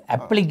 இல்லை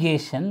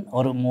அப்ளிகேஷன்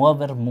ஒரு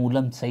முகவர்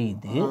மூலம்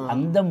செய்து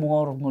அந்த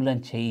முகவர்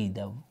மூலம்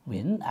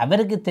செய்தவின்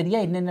அவருக்கு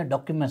தெரியா என்னென்ன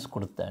டாக்குமெண்ட்ஸ்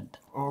கொடுத்தான்ட்டு.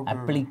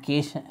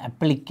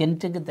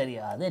 அப்ளிகண்ட்டுக்கு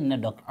தெரியாது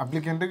என்ன டாக்குமெண்ட்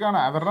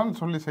அப்ளிகண்ட்டுக்கான அவர் தான்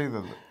சொல்லி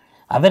செய்தது.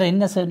 அவர்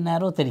என்ன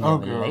சொன்னாரோ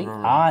தெரியவில்லை.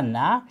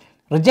 ஆனால்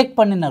ரிஜெக்ட்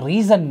பண்ணின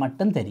ரீசன்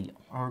மட்டும் தெரியும்.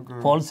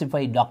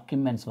 ஃபால்சிஃபை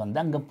டாக்குமெண்ட்ஸ்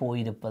அங்கே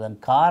போயிருப்பதன்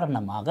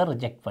காரணமாக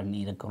ரிஜெக்ட்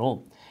பண்ணியிருக்கிறோம்.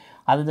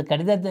 அது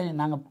கடிதத்தை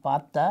நாங்கள்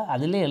பார்த்தா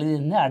அதிலே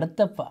எழுதியிருந்து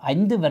அடுத்த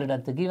 5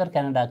 வருடத்துக்கு இவர்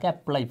கனடாவுக்கு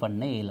அப்ளை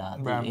பண்ண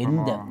இயலாது.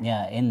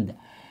 எந்த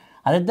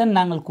அதைத்தான்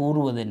நாங்கள்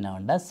கூறுவது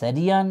என்னவென்றால்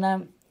சரியான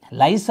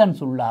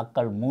லைசன்ஸ் உள்ள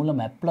ஆட்கள் மூலம்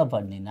அப்ளை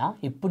பண்ணினா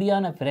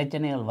இப்படியான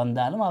பிரச்சனைகள்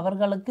வந்தாலும்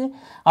அவர்களுக்கு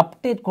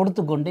அப்டேட்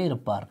கொடுத்து கொண்டே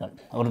இருப்பார்கள்.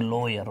 ஒரு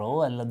லோயரோ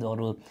அல்லது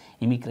ஒரு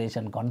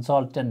இமிக்ரேஷன்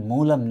கன்சல்டன்ட்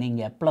மூலம்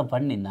நீங்கள் அப்ளை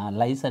பண்ணினா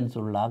லைசன்ஸ்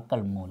உள்ள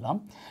ஆட்கள்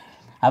மூலம்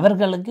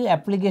அவர்களுக்கு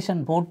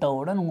அப்ளிகேஷன்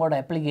போட்டவுடன் உங்களோட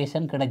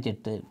அப்ளிகேஷன்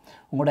கிடைச்சிட்டு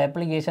உங்களோட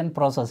அப்ளிகேஷன்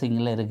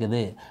ப்ராசஸிங்கில்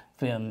இருக்குது.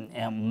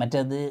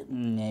 மற்றது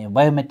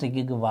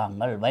பயோமெட்ரிக்கு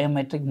வாங்கள்,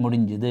 பயோமெட்ரிக்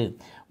முடிஞ்சுது,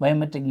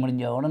 பயோமெட்ரிக்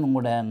முடிஞ்சவுடன்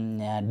உங்களோட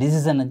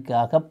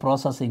டிசிஷனுக்காக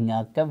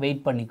ப்ராசஸிங்காக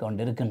வெயிட் பண்ணி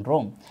கொண்டு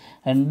இருக்கின்றோம்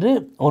என்று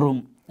ஒரு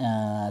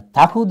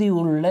தகுதி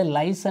உள்ள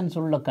லைசன்ஸ்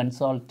உள்ள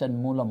கன்சல்டன்ட்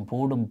மூலம்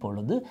போடும்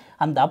பொழுது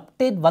அந்த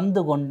அப்டேட்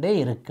வந்து கொண்டே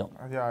இருக்கும்.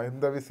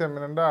 இந்த விஷயம்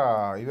என்னென்னா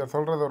இவர்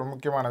சொல்கிறது ஒரு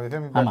முக்கியமான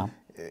விஷயம். இப்போ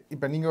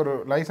இப்போ நீங்கள் ஒரு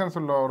லைசன்ஸ்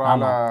உள்ள ஒரு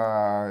ஆளா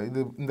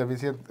இந்த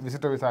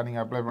விசிட்டர் விசா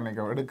நீங்கள் அப்ளை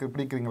பண்ணிக்க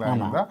பிடிக்கிறீங்களா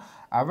இருந்தால்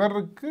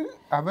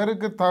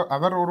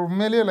அவர் ஒரு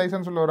உண்மையிலேயே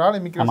லைசன்ஸ் உள்ள ஒரு ஆள்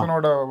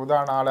இமிகிரேஷனோட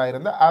உதாரண ஆளாக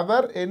இருந்தால்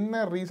அவர்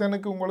என்ன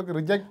ரீசனுக்கு உங்களுக்கு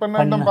ரிஜெக்ட்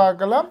பண்ணணும்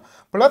பார்க்கலாம்,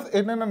 ப்ளஸ்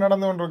என்னென்ன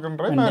நடந்து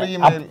கொண்டிருக்கின்ற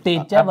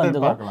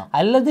பார்க்கலாம்.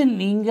 அல்லது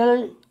நீங்கள்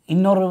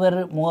இன்னொருவர்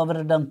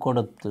முகவரிடம்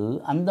கொடுத்து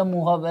அந்த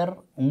முகவர்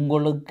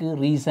உங்களுக்கு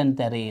ரீசன்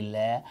தரையில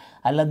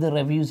அல்லது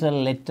ரெவ்யூசல்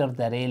லெட்டர்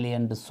தரையில்லை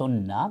என்று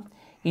சொன்னால்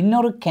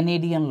இன்னொரு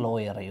கனேடியன்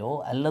லாயரையோ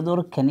அல்லது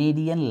ஒரு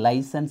கனேடியன்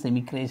லைசன்ஸ்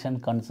இமிக்ரேஷன்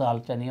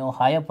கன்சல்டனையோ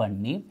ஹயர்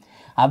பண்ணி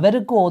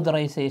அவருக்கு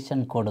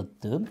ஆதரைசேஷன்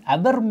கொடுத்து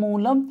அவர்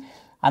மூலம்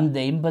அந்த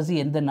எம்பசி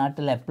எந்த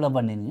நாட்டில் அப்ளை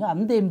பண்ணினீங்க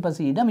அந்த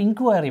எம்பசியிடம்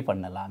இன்கொயரி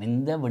பண்ணலாம்.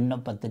 இந்த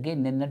விண்ணப்பத்துக்கு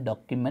என்னென்ன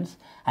டாக்குமெண்ட்ஸ்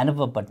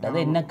அனுப்பப்பட்டது,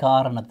 என்ன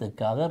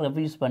காரணத்துக்காக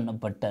ரெவ்யூஸ்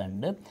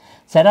பண்ணப்பட்டது.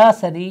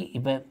 சராசரி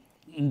இப்போ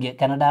இங்கே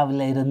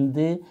கனடாவில்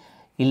இருந்து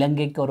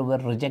இலங்கைக்கு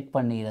ஒருவர் ரிஜெக்ட்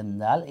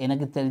பண்ணியிருந்தால்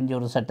எனக்கு தெரிஞ்ச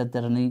ஒரு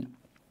சட்டத்திறனி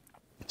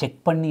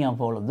செக் பண்ணிய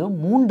பொழுது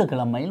 3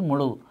 கிழமையில்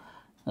முழு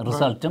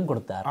ரிசல்ட்டும்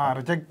கொடுத்தார்.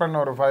 ரிஜெக்ட் பண்ண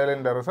ஒரு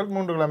ஃபைலின் ரிசல்ட்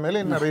 3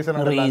 கிழமையில் என்ன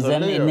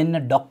ரீசன்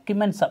என்னென்ன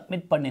டாக்குமெண்ட்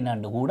சப்மிட்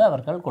பண்ணினான்னு கூட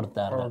அவர்கள்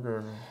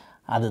கொடுத்தார்கள்.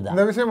 அதுதான்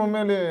இந்த விஷயம்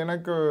உண்மையிலே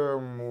எனக்கு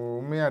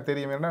உண்மையா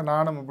தெரியும். ஏன்னா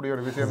நானும் இப்படி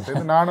ஒரு விஷயம்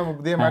செய்து நானும்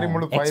இதே மாதிரி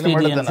முழு ஃபைலும்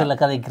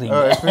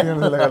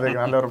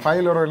அந்த ஒரு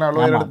ஃபைல் ஒரு நாள்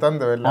எடுத்து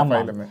அந்த எல்லா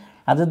ஃபைலுமே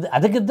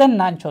அதுக்கு தான்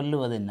நான்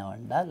சொல்லுவது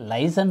என்னவென்றால்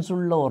லைசன்ஸ்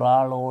உள்ள ஒரு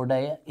ஆளோட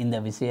இந்த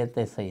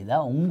விஷயத்தை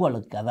செய்தால்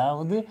உங்களுக்கு,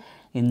 அதாவது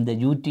இந்த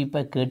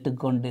யூடியூப்பை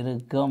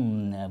கேட்டுக்கொண்டிருக்கும்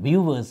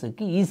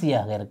வியூவர்ஸுக்கு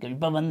ஈஸியாக இருக்குது.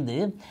 இப்போ வந்து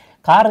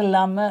கார்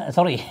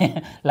இல்லாமல்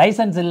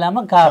லைசன்ஸ்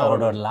இல்லாமல் கார்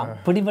ஓடலாம்,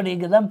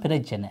 பிடிபடிக்கு தான்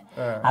பிரச்சனை.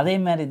 அதே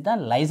மாதிரி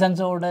தான்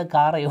லைசன்ஸோட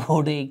காரை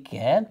ஓடிக்க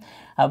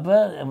அப்போ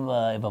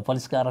இப்போ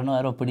போலீஸ்காரனும்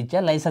யாரோ பிடிச்சா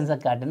லைசன்ஸை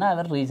காட்டினா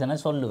அவர் ரீசனை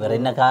சொல்லுவார்,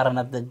 என்ன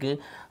காரணத்துக்கு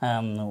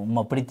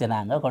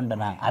பிடித்தனாங்க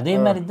கொண்டனாங்க. அதே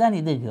மாதிரி தான்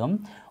இதுக்கும்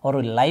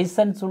ஒரு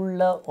லைசன்ஸ்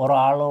உள்ள ஒரு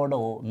ஆளோட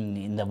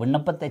இந்த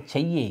விண்ணப்பத்தை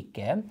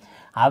செய்யிக்க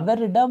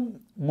அவரிடம்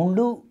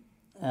முழு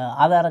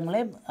ஆதாரங்களே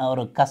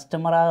ஒரு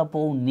கஸ்டமராக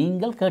போகும்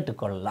நீங்கள்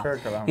கேட்டுக்கொள்ளலாம்.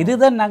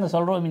 இதுதான் நாங்கள்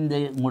சொல்கிறோம், இந்த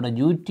உங்களோட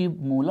யூடியூப்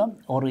மூலம்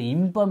ஒரு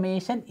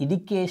information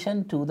education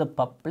to the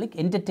public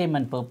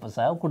entertainment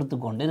பர்பஸாக கொடுத்து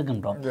கொண்டு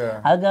இருக்கின்றோம்.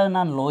 அதுக்காக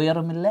நான்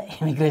லோயரும் இல்லை,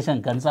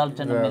 இமிக்ரேஷன்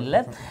கன்சல்டனும்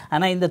இல்லை.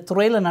 ஆனால் இந்த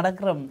துறையில்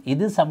நடக்கிற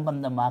இது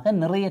சம்பந்தமாக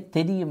நிறைய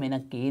தெரியும்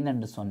எனக்கு.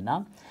 ஏனென்று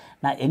சொன்னால்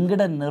நான்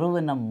எங்கட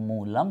நிறுவனம்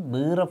மூலம்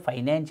வேறு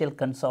ஃபைனான்சியல்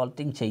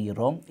கன்சல்டிங்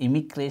செய்கிறோம்.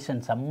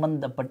 இமிக்ரேஷன்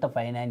சம்பந்தப்பட்ட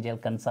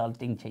ஃபைனான்சியல்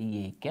கன்சல்டிங்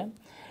செய்ய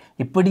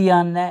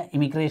இப்படியான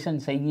இமிக்ரேஷன்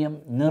செய்யும்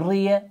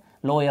நிறைய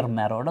லோயர்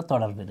மேரோட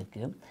தொடர்பு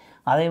இருக்குது.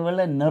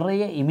 அதேபோல்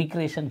நிறைய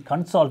இமிக்ரேஷன்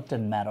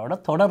கன்சல்டன்ட் மேரோட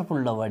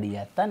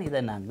தொடர்புள்ளபடியாகத்தான்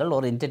இதை நாங்கள்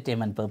ஒரு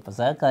என்டர்டெயின்மெண்ட்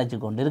பர்பஸாக காய்ச்சி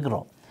கொண்டு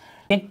இருக்கிறோம்.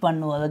 செக்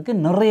பண்ணுவதற்கு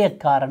நிறைய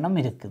காரணம்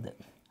இருக்குது.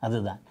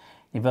 அதுதான்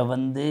இப்போ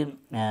வந்து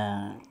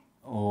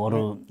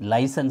ஒரு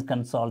லைசன்ஸ்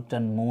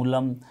கன்சல்டன்ட்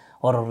மூலம்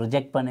ஒரு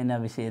ரிஜெக்ட் பண்ணின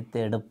விஷயத்தை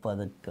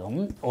எடுப்பதற்கும்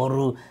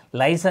ஒரு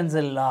லைசன்ஸ்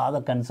இல்லாத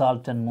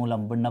கன்சல்டன்ட்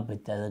மூலம்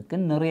விண்ணப்பித்ததுக்கு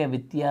நிறைய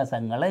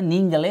வித்தியாசங்களை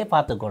நீங்களே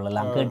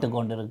பார்த்துக்கொள்ளலாம்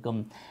கேட்டுக்கொண்டிருக்கும்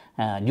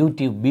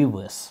யூடியூப்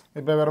வியூவர்ஸ்.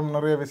 இப்போ வேறு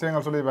நிறைய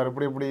விஷயங்கள் சொல்லி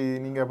இப்படி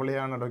நீங்கள்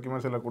பிள்ளையான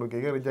டாக்குமெண்ட்ஸ் எல்லாம்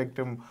கொடுக்க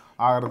ரிஜெக்டும்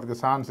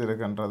ஆகிறதுக்கு சான்ஸ்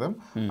இருக்குன்றதும்,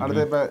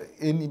 அடுத்து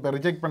இப்போ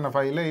ரிஜெக்ட் பண்ண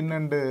ஃபைலை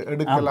இன்னெண்டு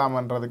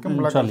எடுக்கலாமன்றதுக்கும்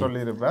விளக்கம்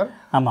சொல்லியிருப்பார்.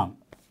 ஆமாம்.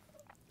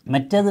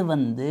 மற்றது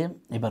வந்து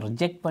இப்போ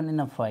ரிஜெக்ட்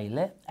பண்ணின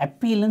ஃபைலை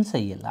அப்பீலும்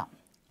செய்யலாம்,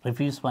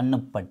 ரிஃப்யூஸ்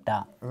பண்ணப்பட்டா.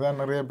 அதான்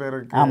நிறைய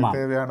பேருக்கு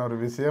தேவையான ஒரு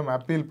விஷயம்,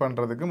 அப்பீல்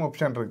பண்ணுறதுக்கும்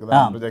ஆப்ஷன் இருக்குது.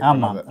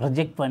 ஆமாம்,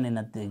 ரிஜெக்ட்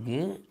பண்ணினதுக்கு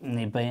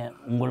இப்போ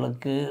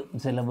உங்களுக்கு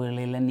சில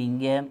வேளையில்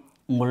நீங்கள்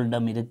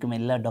உங்களிடம் இருக்கும்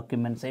எல்லா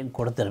டாக்குமெண்ட்ஸையும்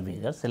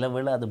கொடுத்துருவீர்கள். சில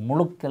வேளை அது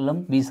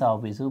முழுக்கெல்லாம் விசா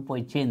ஆஃபீஸுக்கு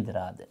போய்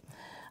சேர்ந்துடாது.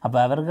 அப்போ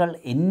அவர்கள்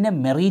என்ன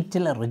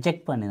மெரிட்டில்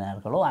ரிஜெக்ட்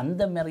பண்ணினார்களோ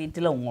அந்த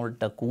மெரிட்டில்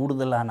உங்கள்கிட்ட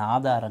கூடுதலான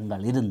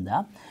ஆதாரங்கள்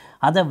இருந்தால்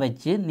அதை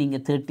வச்சு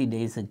நீங்கள் 30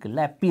 டேஸுக்குள்ள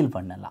அப்பீல்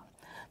பண்ணலாம்.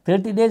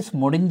 30 டேஸ்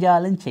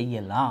முடிஞ்சாலும்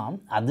செய்யலாம்.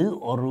 அது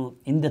ஒரு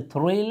இந்த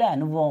துறையில்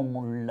அனுபவம்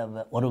உள்ள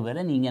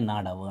ஒருவரை நீங்கள்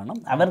நாட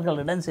வேணும்.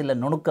 அவர்களிடம் சில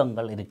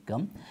நுணுக்கங்கள்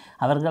இருக்கும்.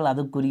 அவர்கள்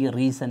அதுக்குரிய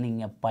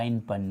ரீசனிங்கை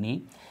பயன் பண்ணி,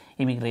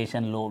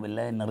 இமிக்ரேஷன்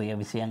லோவில் நிறைய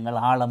விஷயங்கள்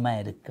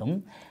ஆழமாக இருக்கும்.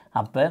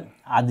 அப்போ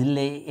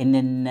அதில்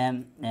என்னென்ன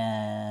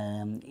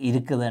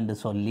இருக்குதுன்னு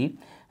சொல்லி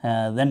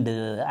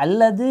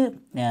அல்லது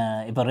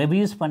இப்போ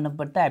ரெவ்யூஸ்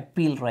பண்ணப்பட்ட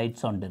அப்பீல்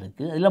ரைட்ஸ் ஒன்று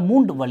இருக்குது. அதில்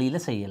 3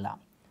 வழியில்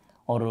செய்யலாம்.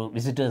 ஒரு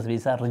விசிட்டர்ஸ்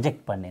விசா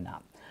ரிஜெக்ட் பண்ணினா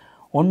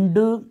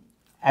ஒன்று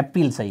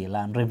அப்பீல்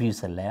செய்யலாம்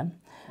ரிவ்யூஸில்.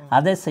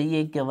 அதை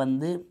செய்யக்க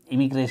வந்து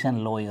இமிக்ரேஷன்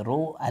லோயரோ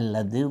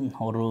அல்லது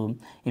ஒரு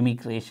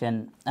இமிக்ரேஷன்,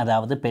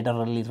 அதாவது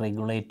ஃபெடரலி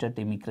ரெகுலேட்டட்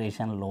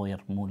இமிக்ரேஷன்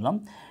லோயர் மூலம்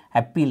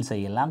அப்பீல்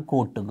செய்யலாம்.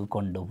 கோர்ட்டுக்கு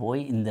கொண்டு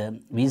போய் இந்த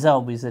விசா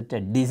ஆஃபீஸர்கிட்ட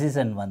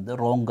டிசிஷன் வந்து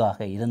ரோங்காக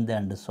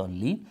இருந்தேன்னு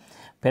சொல்லி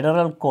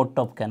ஃபெடரல் கோர்ட்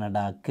ஆஃப்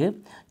கனடாவுக்கு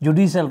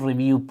ஜுடிஷியல்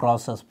ரிவ்யூ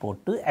ப்ராசஸ்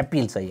போட்டு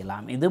அப்பீல்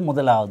செய்யலாம். இது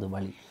முதலாவது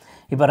வழி.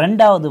 இப்போ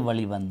ரெண்டாவது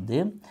வழி வந்து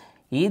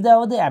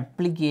ஏதாவது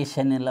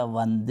அப்ளிகேஷனில்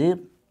வந்து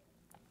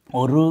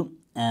ஒரு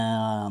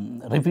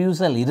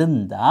ரிஃப்யூசல்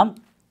இருந்தால்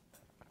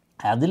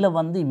அதில்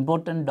வந்து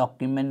இம்பார்ட்டண்ட்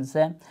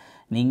டாக்குமெண்ட்ஸை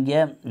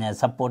நீங்கள்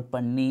சப்போர்ட்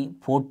பண்ணி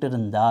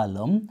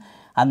போட்டிருந்தாலும்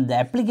அந்த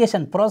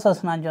அப்ளிகேஷன்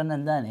ப்ராசஸ் நான்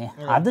சொன்னேன் தானே,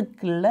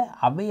 அதுக்குள்ள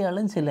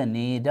அவையாலும் சில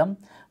நேரம்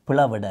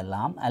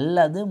பிளவிடலாம்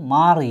அல்லது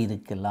மாறி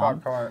இருக்கலாம்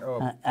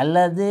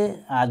அல்லது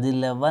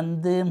அதில்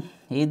வந்து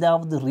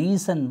ஏதாவது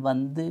ரீசன்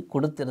வந்து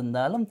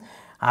கொடுத்திருந்தாலும்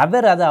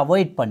அவர் அதை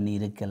அவாய்ட் பண்ணி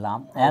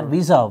இருக்கலாம்.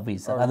 விசா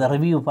ஆஃபீஸர் அதை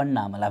ரிவ்யூ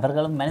பண்ணாமல்,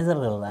 அவர்களும்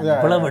மனிதர்கள் தான்,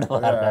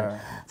 பிளவிடுவார்கள்.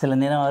 சில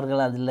நேரம்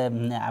அவர்கள் அதில்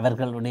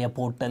அவர்களுடைய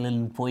போர்ட்டலில்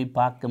போய்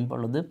பார்க்கும்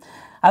பொழுது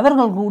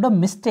அவர்கள் கூட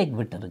மிஸ்டேக்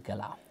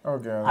விட்டிருக்கலாம்.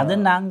 அது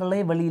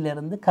நாங்களே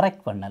வெளியிலிருந்து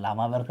கரெக்ட் பண்ணலாம்.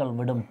 அவர்கள்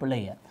விடும்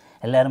பிழையை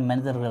எல்லாரும்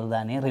மனிதர்கள்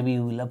தானே,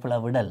 ரிவ்யூவில்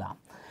பிளவிடலாம்.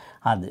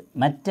 அது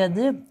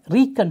மற்றது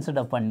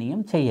ரீகன்சிடர்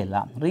பண்ணியும்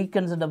செய்யலாம்.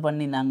 ரீகன்சிடர்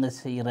பண்ணி நாங்கள்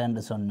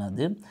செய்கிறேன்னு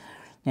சொன்னது,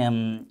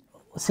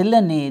 சில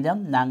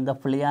நேரம் நாங்கள்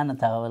பிழையான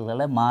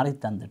தகவல்களை மாறி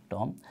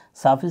தந்துட்டோம்,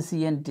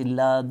 சஃபிஷியன்ட்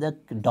இல்லாத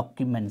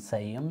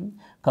டாக்குமெண்ட்ஸையும்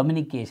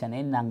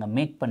கம்யூனிகேஷனையும் நாங்கள்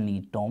மேக்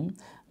பண்ணிட்டோம்,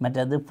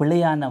 மற்றது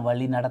பிழையான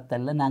வழி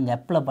நடத்தலில் நாங்கள்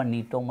அப்ளை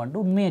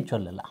பண்ணிட்டோம்ன்ட்டு உண்மையை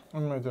சொல்லலாம்.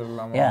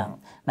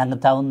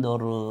 நாங்கள் தகுந்த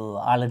ஒரு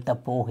ஆளுகிட்ட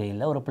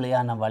போகையில் ஒரு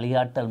பிழையான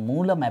வழிகாட்டல்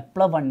மூலம்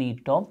அப்ளை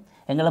பண்ணிட்டோம்,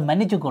 எங்களை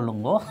மன்னிச்சு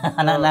கொள்ளுங்கோ,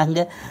 ஆனால்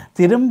நாங்கள்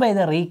திரும்ப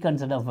இதை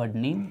ரீகன்சிடர்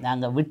பண்ணி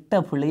நாங்கள்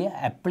விட்ட பிள்ளைய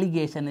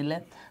அப்ளிகேஷனில்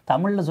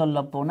தமிழில் சொல்ல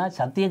போனால்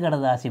சத்திய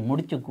கடதாசி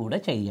முடிச்சு கூட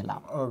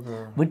செய்யலாம்.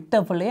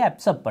 விட்ட பிள்ளையை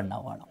அக்செப்ட் பண்ண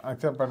வேணும்.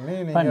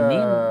 பண்ணி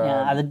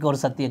அதுக்கு ஒரு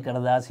சத்திய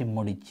கடதாசி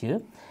முடித்து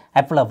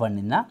அப்ளை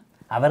பண்ணினா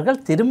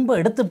அவர்கள் திரும்ப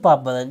எடுத்து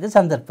பார்ப்பதற்கு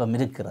சந்தர்ப்பம்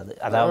இருக்கிறது.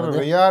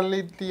 அதாவது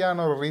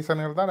ரியாலிட்டியான ஒரு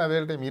ரீசன்கள் தான்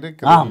அவைகள்ட்ட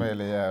இருக்கு.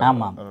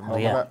 ஆமாம்.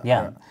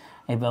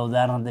 இப்போ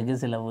உதாரணத்துக்கு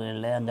சில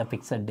வேளை அந்த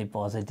ஃபிக்ஸட்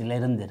டிபாசிட்டில்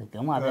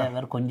இருந்திருக்கும், அதை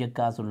அவர் கொஞ்சம்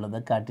காசு உள்ளதை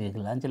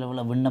காட்டியிருக்கலாம். சில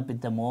வேளை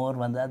விண்ணப்பித்த மோர்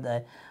வந்து அதை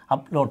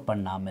அப்லோட்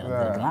பண்ணாமல்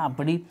இருந்திருக்கலாம்.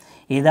 அப்படி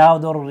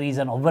ஏதாவது ஒரு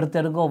ரீசன்,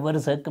 ஒவ்வொருத்தருக்கும் ஒவ்வொரு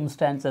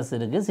சர்க்கம்ஸ்டான்சஸ்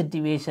இருக்குது.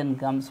 சிச்சுவேஷன்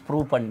கம்ஸ்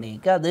ப்ரூவ்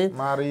பண்ணிக்க அது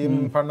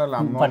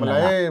பண்ணலாம்.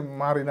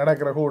 மாறி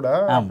நடக்கிற கூட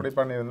அப்படி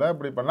பண்ணியிருந்தா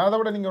இப்படி பண்ணலாம். அதை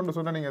விட நீங்கள் ஒன்று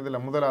சொன்னீங்க,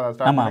 இதில்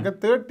முதலாவது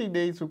 30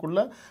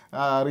 டேஸுக்குள்ளே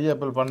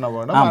ரீஅப்பிள் பண்ண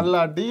வேணும்,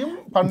 அல்லாட்டியும்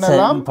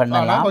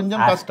பண்ணலாம்.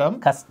 கொஞ்சம்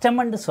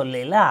கஷ்டம்னு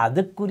சொல்லல,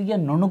 அதுக்குரிய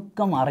நுணுக்கம்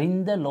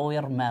அறிந்த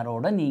லோயர்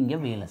மேரோட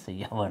நீங்கள் வேலை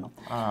செய்ய வேணும்.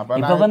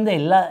 இப்போ வந்து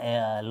எல்லா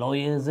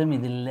லோயர்ஸும்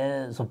இதில்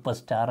சூப்பர்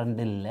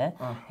ஸ்டார்ன்னு இல்லை.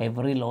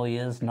 Every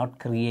lawyers not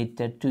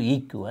created to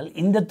equal.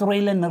 இந்த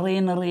துறையில்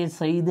நிறைய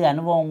செய்து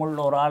அனுபவம் உள்ள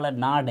ஒரு ஆளை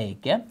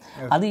நாடேக்க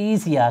அது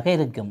ஈஸியாக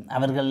இருக்கும்.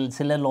 அவர்கள்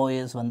சில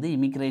லாயர்ஸ் வந்து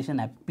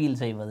இமிக்ரேஷன் அப்பீல்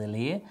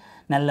செய்வதிலேயே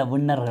நல்ல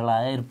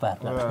வின்னர்களாக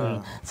இருப்பார்கள்.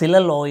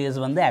 சில லாயர்ஸ்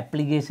வந்து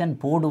அப்ளிகேஷன்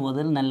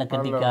போடுவதில் நல்ல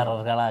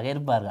கட்டிக்காரர்களாக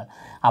இருப்பார்கள்.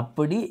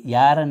 அப்படி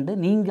யாரென்று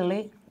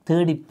நீங்களே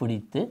தேடி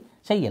பிடித்து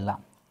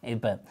செய்யலாம்.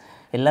 இப்போ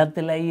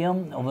எல்லாத்துலேயும்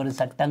ஒவ்வொரு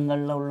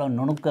சட்டங்களில் உள்ள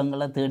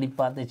நுணுக்கங்களை தேடி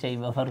பார்த்து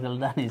செய்பவர்கள்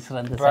தான்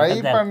சிறந்த ட்ரை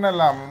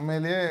பண்ணலாம்.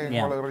 உண்மையிலேயே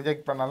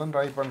ரிஜெக்ட் பண்ணாலும்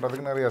ட்ரை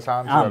பண்ணுறதுக்கு நிறைய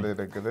சான்ஸ்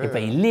இருக்குது.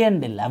 இப்போ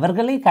இல்லையண்டு இல்லை,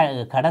 அவர்களே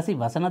கடைசி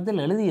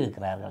வசனத்தில்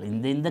எழுதியிருக்கிறார்கள்,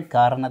 இந்த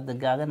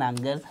காரணத்துக்காக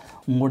நாங்கள்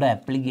உங்களோட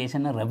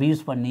அப்ளிகேஷனை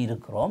ரிவ்யூஸ் பண்ணி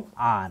இருக்கிறோம்,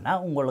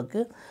 ஆனால்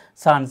உங்களுக்கு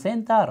சான்ஸே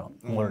தாரோம்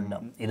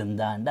உங்களிடம்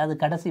இருந்தாண்டு அது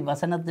கடைசி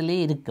வசனத்திலே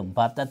இருக்கும்,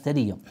 பார்த்தா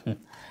தெரியும்.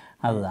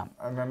 அதுதான்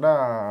என்னென்னா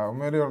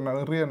உண்மையிலேயே ஒரு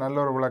நிறைய நல்ல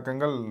ஒரு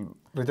விளக்கங்கள்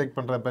ரிஜெக்ட்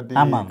பண்ணுறத பற்றி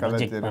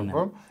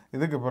கதைச்சிருப்போம்.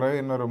 இதுக்கு பிறகு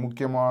இன்னொரு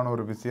முக்கியமான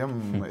ஒரு விஷயம்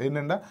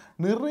என்னென்னா,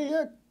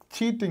 நிறைய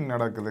சீட்டிங்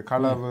நடக்குது,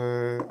 களவு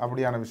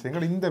அப்படியான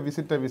விஷயங்கள் இந்த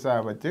விசிட்டர் விசா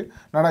வச்சு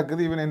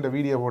நடக்குது. ஈவன் இந்த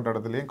வீடியோ போட்ட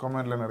இடத்துலையும்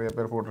கமெண்ட்டில் நிறைய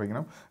பேர்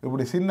போட்டிருக்கணும்,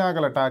 இப்படி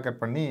சின்னாக்களை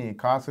டார்கெட் பண்ணி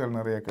காசுகள்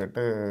நிறைய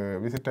கேட்டு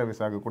விசிட்டர்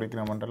விசாவுக்கு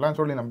குடிக்கணுமென்றெல்லாம்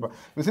சொல்லி, நம்ம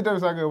விசிட்டர்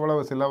விசாவுக்கு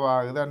எவ்வளவு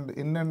செலவாகுது அண்ட்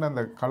என்னென்ன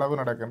அந்த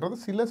களவு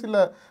நடக்குன்றது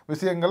சில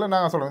விஷயங்களை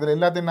நாங்கள் சொல்கிறோம். இதில்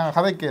எல்லாத்தையும் நாங்கள்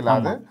கதைக்க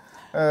இல்லாது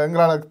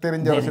எங்களால்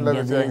தெரிஞ்ச ஒரு சில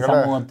விஷயங்கள்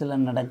சமூகத்தில்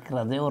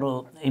நடக்கிறதே ஒரு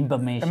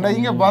இன்ஃபர்மேஷன்.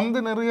 இங்கே வந்து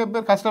நிறைய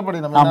பேர்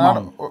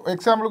கஷ்டப்படினோம்.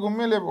 எக்ஸாம்பிளுக்கு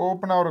உண்மையிலே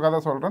ஓப்பனாக ஒரு கதை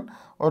சொல்கிறேன்.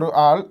 ஒரு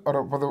ஆள்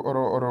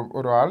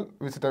ஒரு ஆள்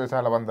விசிட்டர்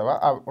விசாவில் வந்தவா,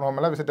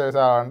 நார்மலாக விசிட்டர்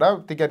விசாண்டா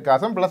டிக்கெட்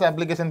காசும் ப்ளஸ்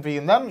அப்ளிகேஷன்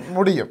ஃபீயும் தான்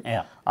முடியும்.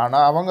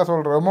 ஆனால் அவங்க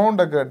சொல்கிற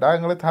அமௌண்ட்டை கேட்டால்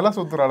எங்களுக்கு தலை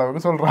சுற்றுற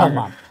அளவுக்கு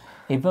சொல்கிறாங்க.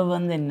 இப்போ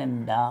வந்து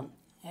என்னென்னா,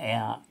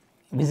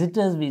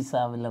 விசிட்டர்ஸ்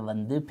விசாவில்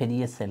வந்து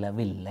பெரிய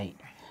செலவு இல்லை.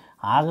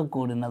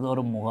 ஆகக்கூடியது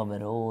ஒரு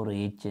முகவரோ ஒரு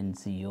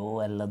ஏஜென்சியோ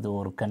அல்லது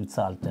ஒரு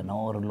கன்சல்டனோ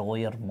ஒரு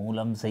லோயர்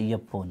மூலம் செய்ய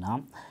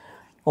போனால்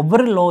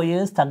ஒவ்வொரு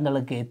லோயர்ஸ்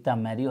தங்களுக்கு ஏற்ற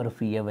மாதிரி ஒரு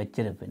ஃபீயை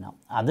வச்சிருப்பினோம்.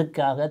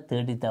 அதுக்காக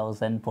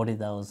 30,000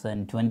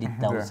 40,000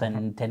 20,000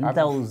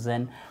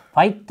 10,000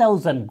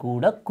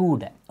 5,000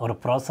 கூட ஒரு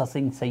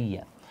ப்ராசஸிங்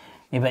செய்ய.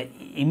 இப்போ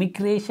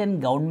இமிக்ரேஷன்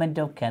கவர்மெண்ட்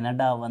ஆஃப்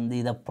கனடா வந்து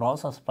இதை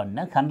ப்ராசஸ்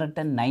பண்ண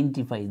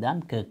 $195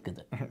 தான்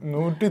கேட்குது.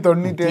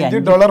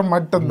 $195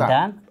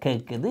 மட்டும்தான்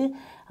கேட்குது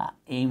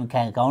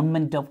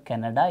கவர்மெண்ட் ஆஃப்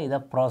கனடா இதை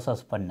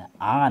ப்ராசஸ் பண்ண.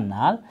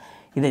 ஆனால்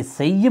இதை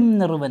செய்யும்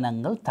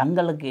நிறுவனங்கள்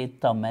தங்களுக்கு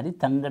ஏற்ற மாதிரி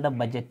தங்களோட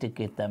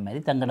பட்ஜெட்டுக்கு ஏற்ற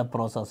மாதிரி தங்களோட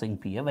ப்ராசஸிங்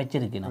ஃபீயை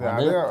வச்சிருக்கணும்.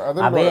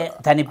 அவே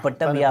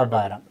தனிப்பட்ட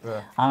வியாபாரம்.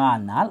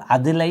 ஆனால்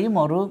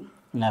அதுலேயும் ஒரு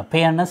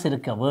ஃபேர்னஸ்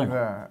இருக்க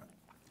வேணும்.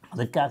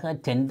 அதுக்காக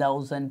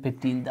 10,000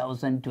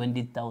 15,000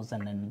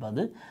 20,000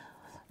 என்பது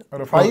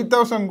ஒரு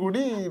 5,000 கூடி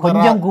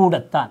கொஞ்சம்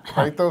கூடத்தான்.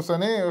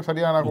 5,000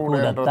 சரியான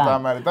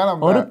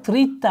கூடத்தான். ஒரு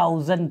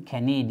 3,000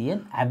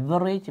 கனேடியன்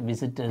அவரேஜ்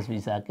விசிட்டர்ஸ்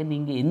விசாக்கு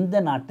நீங்கள்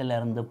எந்த நாட்டில்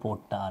இருந்து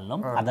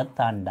போட்டாலும் அதை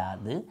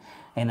தாண்டாது.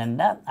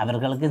 ஏனென்றால்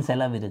அவர்களுக்கும்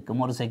செலவு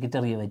இருக்கும். ஒரு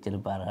செக்ரட்டரியை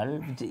வச்சிருப்பார்கள்,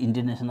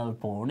 இன்டர்நேஷ்னல்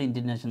போர்டு,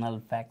 இன்டர்நேஷ்னல்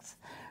ஃபேக்ஸ்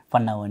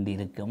பண்ண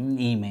வேண்டியிருக்கும்.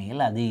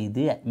 இமெயில் அது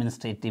இது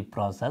அட்மினிஸ்ட்ரேட்டிவ்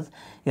ப்ராசஸ்,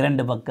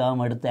 2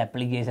 பக்கம் எடுத்து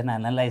அப்ளிகேஷன்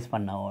அனலைஸ்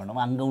பண்ண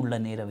வேணும். அங்கே உள்ள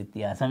நேர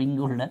வித்தியாசம்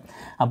இங்கே உள்ள.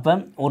 அப்போ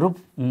ஒரு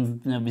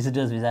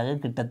விசிட்டர்ஸ் விசாக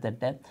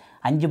கிட்டத்தட்ட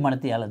 5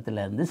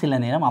 மணித்தியாலத்திலிருந்து சில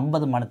நேரம்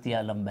 50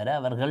 மணித்தியாலம் வரை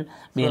அவர்கள்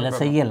வேலை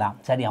செய்யலாம்.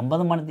 சரி,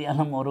 50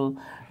 மணித்தியாலம் ஒரு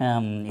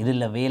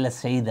இதில் வேலை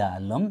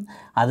செய்தாலும்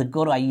அதுக்கு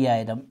ஒரு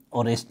 5000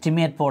 ஒரு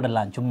எஸ்டிமேட்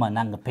போடலாம். சும்மா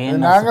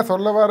நாங்கள்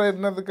சொல்ல வர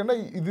என்னதுக்குன்னா,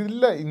 இது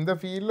இல்லை இந்த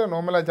ஃபீல்டில்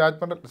நார்மலாக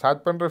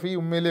சார்ஜ் பண்ணுற ஃபீ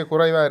உண்மையிலேயே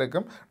குறைவாக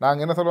இருக்கும்.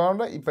 நாங்கள் என்ன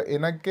சொல்லுவோம்னா, இப்போ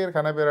எனக்கே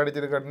பேர்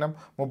அடிச்சிருக்கட்டினா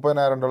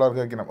 $30,000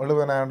 கேட்கணும்,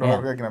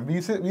 $70,000 கேட்கணும்,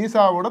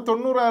 வீசாவோட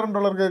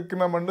 $90,000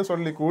 கேட்கணும்னு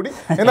சொல்லி கூடி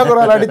எனக்கு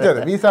ஒரு ஆள்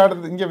அடித்தது. வீசா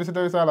எடுத்து இங்கே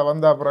விசிட்டர் விசாவில்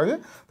வந்தால் பிறகு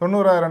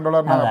 $90,000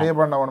 நாங்கள் பே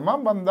பண்ண வேணுமா,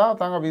 வந்தால்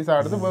தாங்க வீசா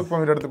எடுத்து ஒர்க்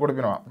பர்மிட் எடுத்து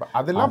கொடுப்பினோம்.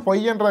 அதெல்லாம்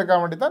பொய்யன்றதுக்காக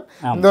வேண்டி தான்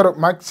இந்த ஒரு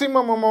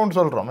மேக்ஸிமம் அமௌண்ட்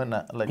சொல்கிறோம்.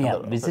 என்ன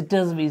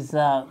விசிட்டர்ஸ்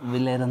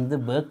விசாவிலிருந்து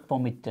ஒர்க்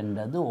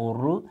பர்மிட்ன்றது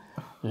ஒரு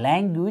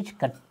லாங்குவேஜ்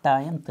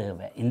கட்டாயம்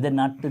தேவை. இந்த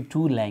நாட்டு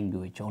 2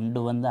 லாங்குவேஜ், ஒன்று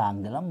வந்து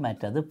ஆங்கிலம்,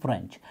 மற்றது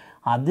ஃப்ரெஞ்சு.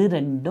 அது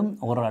ரெண்டும்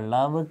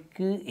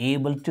ஓரளவுக்கு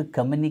ஏபிள் டு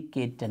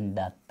கம்யூனிகேட்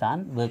என்றால்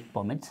தான் ஒர்க்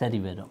பர்மிட் சரி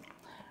வரும்.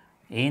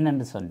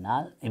 ஏனென்று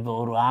சொன்னால், இப்போ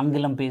ஒரு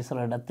ஆங்கிலம்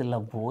பேசுகிற இடத்துல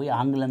போய்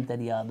ஆங்கிலம்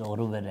தெரியாத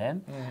ஒருவரை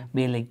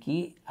வேலைக்கு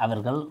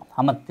அவர்கள்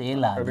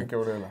அமர்த்தேலாது.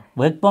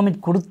 ஒர்க்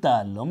பர்மிட்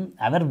கொடுத்தாலும்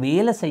அவர்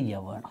வேலை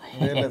செய்ய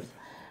வேணும்.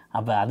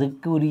 அப்போ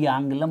அதுக்கு உரிய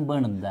ஆங்கிலம்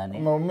வேணும் தானே.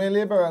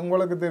 உண்மையிலேயே இப்போ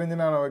உங்களுக்கு தெரிஞ்சு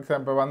நான்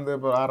எக்ஸாம்பிள் வந்து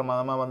இப்போ 6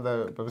 மாதமாக வந்த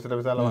இப்போ விசிட்டர்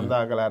விசாவில் வந்து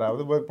ஆகல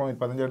யாராவது ஒர்க்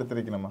பர்மிட் 15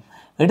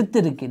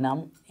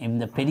 எடுத்திருக்கணும்.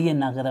 இந்த பெரிய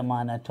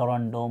நகரமான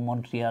டொரண்டோ,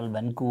 மொன்ட்ரியால்,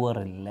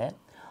 வென்கூவர் இல்லை,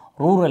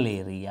 ரூரல்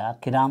ஏரியா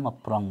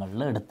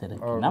கிராமப்புறங்களில்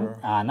எடுத்திருக்கணும்.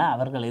 ஆனால்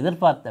அவர்கள்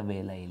எதிர்பார்த்த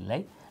வேலை இல்லை,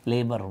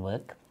 லேபர்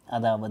ஒர்க்.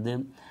 அதாவது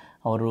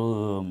ஒரு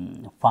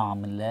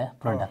ஃபார்மில்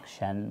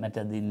ப்ரொடக்ஷன்,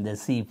 மற்றது இந்த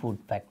சீ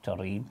ஃபுட்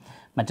ஃபேக்டரி,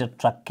 மற்ற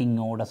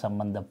ட்ரக்கிங்கோடு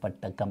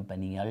சம்பந்தப்பட்ட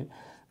கம்பெனிகள்,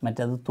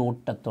 மற்றது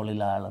தோட்ட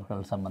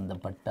தொழிலாளர்கள்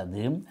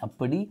சம்பந்தப்பட்டது.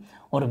 அப்படி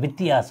ஒரு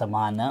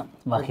வித்தியாசமான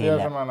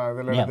வகையில்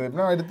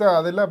எடுத்து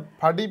அதில்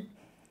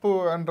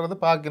படிப்புன்றது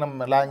பார்க்கணும்.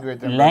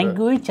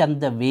 லாங்குவேஜ்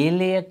அந்த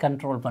வேலையை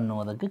கண்ட்ரோல்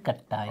பண்ணுவதற்கு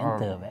கட்டாயம்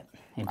தேவை.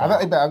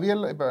 அதான் இப்போ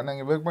அவியல் இப்போ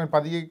நாங்கள் ஒர்க் பண்ணி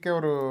பதிக்க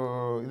ஒரு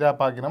இதாக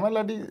பார்க்கணுமா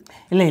இல்லாட்டி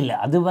இல்லை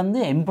அது வந்து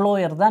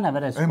எம்ப்ளாயர் தான்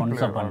அவரை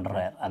ஸ்பான்சர்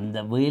பண்ணுறார்,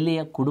 அந்த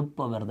வேலையை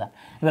கொடுப்பவர் தான்.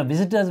 இப்போ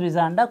விசிட்டர்ஸ்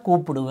விசாண்டா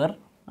கூப்பிடுவர்,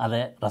 அதை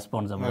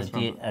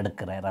ரெஸ்பான்சிபிலிட்டி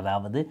எடுக்கிறார்.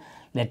 அதாவது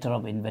லெட்டர்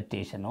ஆஃப்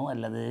இன்விடேஷனோ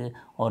அல்லது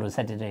ஒரு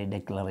சர்டிஃபிகேட்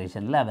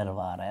டெக்ளரேஷனில் அவர்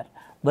வாரார்.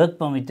 ஒர்க்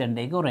பர்மிட்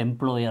அண்டைக்கு ஒரு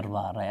எம்ப்ளாயர்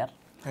வாரார்,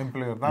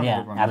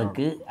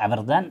 அதுக்கு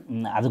அவர் தான்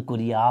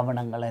அதுக்குரிய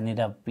ஆவணங்களை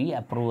நிரப்பி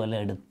அப்ரூவல்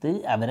எடுத்து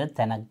அவரை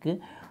தனக்கு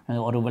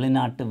ஒரு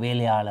வெளிநாட்டு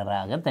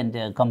வேலையாளராக தன்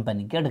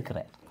கம்பெனிக்கு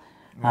எடுக்கிறார்.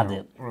 அது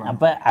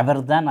அப்போ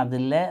அவர் தான்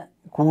அதில்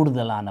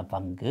கூடுதலான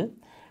பங்கு.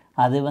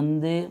 அது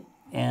வந்து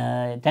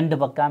 2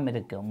 பக்கம்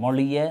இருக்குது.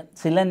 மொழியை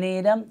சில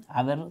நேரம்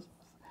அவர்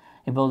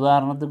இப்போ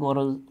உதாரணத்துக்கு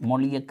ஒரு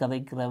மொழியை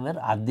கதைக்கிறவர்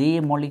அதே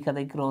மொழி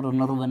கதைக்கிற ஒரு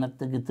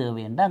நிறுவனத்துக்கு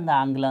தேவைன்னா அங்கே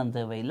ஆங்கிலம்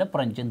தேவையில்லை,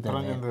 ஃப்ரெஞ்சும்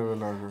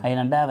தேவையில்லை.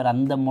 அதனால அவர்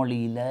அந்த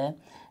மொழியில்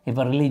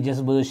இப்போ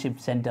ரிலீஜியஸ்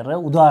வர்ஷிப் சென்டரை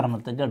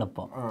உதாரணத்துக்கு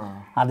எடுப்போம்.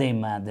 அதே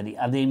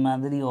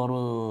மாதிரி ஒரு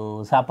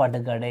சாப்பாட்டு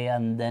கடை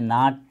அந்த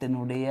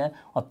நாட்டினுடைய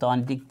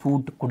ஒத்தான்டிக்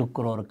ஃபுட்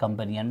கொடுக்குற ஒரு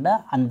கம்பெனின்னா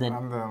அந்த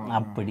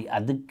அப்படி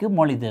அதுக்கு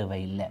மொழி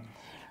தேவையில்லை.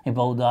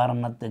 இப்போ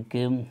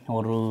உதாரணத்துக்கு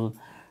ஒரு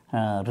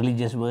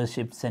ரிலீஜியஸ்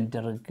வர்ஷிப்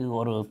சென்டருக்கு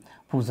ஒரு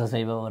பூசை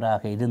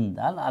செய்பவராக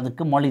இருந்தால்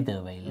அதுக்கு மொழி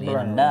தேவையில்லை.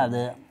 ஏன்னா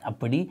அது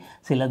அப்படி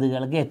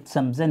சிலதுகளுக்கு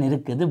எக்ஸம்ஷன்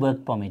இருக்குது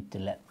ஒர்க்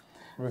பர்மிட்டில்.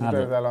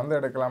 வந்து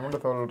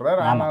எடுக்கலாம்னு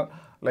சொல்கிறார். ஆனால்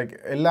லைக்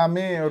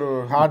எல்லாமே ஒரு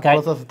ஹார்ட்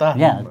ப்ராசஸ்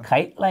தான்.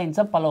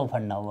 கைட்லைன்ஸை ஃபாலோ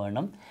பண்ண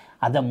வேணும்.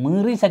 அதை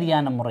மீறி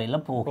சரியான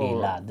முறையில் போக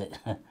இல்லாது.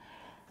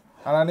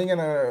 ஆனால்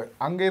நீங்கள்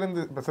அங்கே இருந்து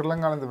இப்போ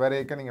ஸ்ரீலங்காலேருந்து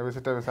வரைக்கும் நீங்கள்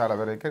விசிட்டர் விசாவில்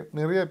வரைக்கும்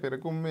நிறைய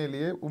பேருக்கு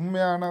உண்மையிலேயே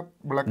உண்மையான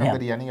விளக்கம்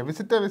தெரியா. நீங்கள்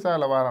விசிட்டர்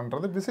விசாவில்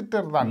வரன்றது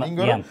விசிட்டர் தான்,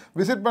 நீங்கள்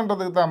விசிட்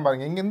பண்ணுறதுக்கு தான்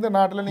பாருங்க. இங்கே இந்த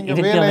நாட்டில்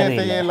நீங்கள் வேலையை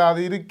செய்ய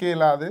இயலாது, இருக்க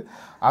இயலாது,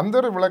 அந்த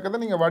ஒரு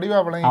விளக்கத்தை நீங்கள்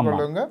வடிவாக விளங்கி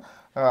கொள்ளுங்க.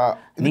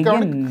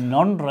 நீங்கள்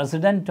நான்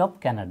ரெசிடென்ட் ஆஃப்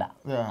கனடா,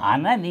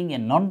 ஆனால்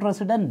நீங்கள் நான்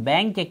ரெசிடென்ட்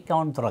பேங்க்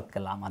அக்கௌண்ட்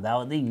திறக்கலாம்.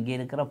 அதாவது இங்கே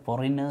இருக்கிற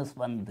ஃபாரினர்ஸ்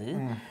வந்து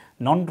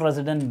நான்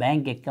ரெசிடென்ட்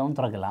பேங்க் அக்கௌண்ட்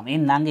திறக்கலாம்.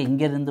 ஏன் நாங்கள்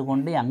இங்கே இருந்து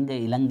கொண்டு அங்கே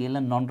இலங்கையில்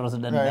நான்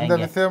ரெசிடென்ட் இந்த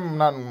விஷயம்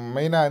நான்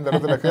மெயினாக இந்த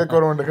இடத்துல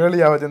கேட்க வேண்டிய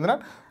கேள்வியாக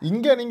வச்சிருந்தேன்.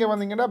 இங்கே நீங்கள்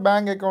வந்தீங்கன்னா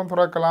பேங்க் அக்கௌண்ட்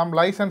திறக்கலாம்,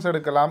 லைசன்ஸ்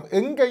எடுக்கலாம்,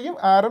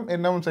 எங்கேயும் யாரும்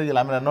என்னவும்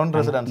செய்யலாம். நான்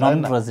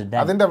ரெசிடென்ட்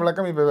அதிൻ്റെ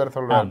விளக்கம் இப்போ வேறு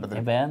சொல்கிறேன்.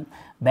 இப்போ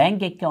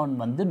பேங்க் அக்கௌண்ட்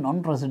வந்து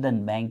நான்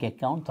ரெசிடென்ட் பேங்க்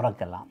அக்கௌண்ட்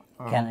திறக்கலாம்.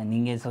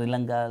 நீங்கள்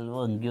ஸ்ரீலங்காவோ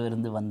எங்கேயோ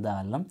இருந்து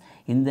வந்தாலும்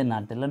இந்த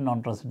நாட்டில்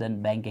நான் ரெசிடென்ட்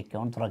பேங்க்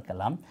அக்கௌண்ட்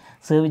திறக்கலாம்.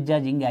 சர்வீஸ்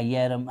சார்ஜ் இங்கே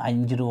 $5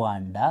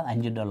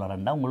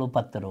 $5 உங்களுக்கு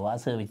 $10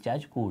 சர்வீஸ்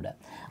சார்ஜ் கூட.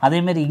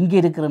 அதேமாதிரி இங்கே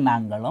இருக்கிற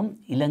நாங்களும்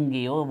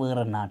இலங்கையோ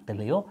வேறு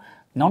நாட்டிலையோ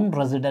நான்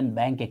ரெசிடென்ட்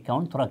பேங்க்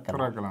அக்கௌண்ட்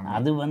திறக்கலாம்.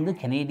 அது வந்து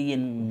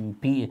கனேடியன்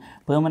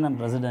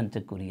பெர்மனன்ட்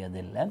ரெசிடென்ட்டுக்குரியது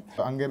இல்லை.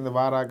 அங்கேருந்து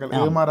வாராக்கள்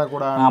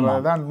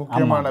ஏமாறக்கூடாது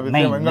முக்கியமான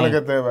விஷயம்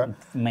எங்களுக்கு தேவை.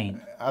 மெயின்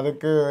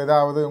அதுக்கு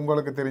ஏதாவது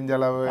உங்களுக்கு தெரிஞ்ச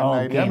அளவு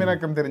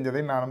எனக்கும்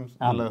தெரிஞ்சதை நானும்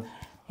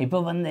இப்போ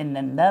வந்து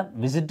என்னென்னா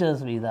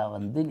விசிட்டர்ஸ் வீசா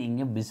வந்து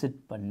நீங்கள் விசிட்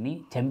பண்ணி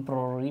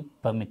டெம்ப்ரரி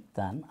பெர்மிட்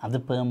தான், அது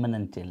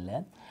பெர்மனன்ட் இல்லை,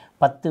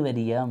 10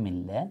 வரியாகவும்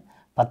இல்லை,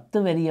 10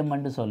 வரியம்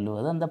என்று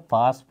சொல்லுவது அந்த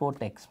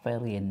பாஸ்போர்ட்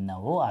எக்ஸ்பயரி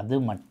என்னவோ அது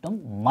மட்டும்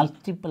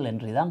மல்டிபிள்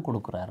என்ட்ரி தான்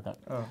கொடுக்குறார்கள்.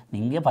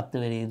 நீங்கள்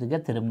 10 வரியதுக்கு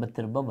திரும்ப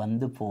திரும்ப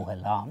வந்து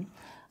போகலாம்.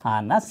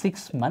 ஆனால்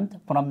 6 month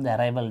from the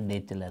arrival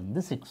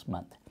டேட்டிலேருந்து 6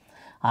 month.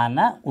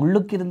 ஆனால்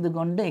உள்ளுக்கு இருந்து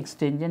கொண்டு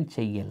எக்ஸ்டென்ஷன்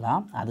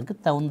செய்யலாம். அதுக்கு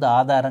தகுந்த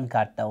ஆதாரம்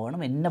காட்ட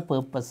வேணும். என்ன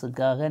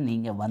பர்பஸுக்காக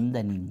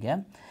நீங்கள்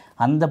நீங்கள்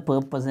அந்த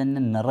பர்பஸ்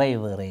என்ன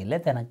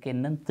நிறைவேறையில் தனக்கு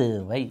என்ன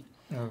தேவை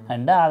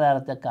என்ற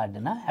ஆதாரத்தை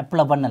காட்டினா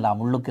அப்ளை பண்ணலாம்.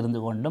 உள்ளுக்கு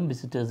இருந்து கொண்டும்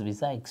விசிட்டர்ஸ்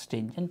விசா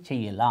எக்ஸ்டென்ஷன்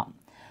செய்யலாம்.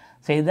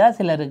 செய்தால்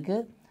சிலருக்கு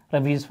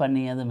ரெஃப்யூஸ்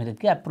பண்ணியதும்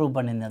இருக்குது, அப்ரூவ்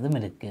பண்ணினதும்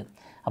இருக்குது.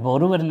 அப்போ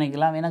ஒருவர்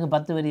நினைக்கலாம் எனக்கு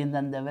 10 வரி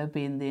தந்தவை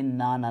பேந்தேன்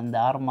நான் அந்த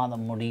 6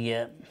 மாதம் முடிய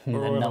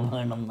இதெல்லாம்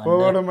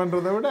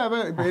வேணும்ன்றதை விட அதை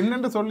இப்போ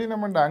என்னென்று சொல்லி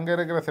நம்ம அங்கே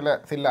இருக்கிற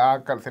சில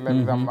ஆட்கள் சில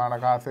விதமான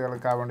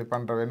காசுகளுக்காக வேண்டி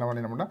பண்ணுறவை என்ன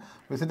பண்ணினோம்னா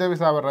விசிட்டர்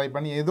விசாவை ட்ரை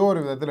பண்ணி ஏதோ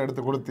ஒரு விதத்தில்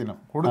எடுத்து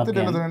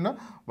கொடுத்துட்டு என்ன சொன்னோம்னா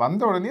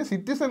வந்த உடனே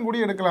சிட்டிசன்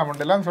கூட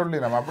எடுக்கலாம்ட்டு எல்லாம்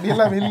சொல்லிடலாம்.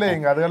 அப்படியெல்லாம் இல்லை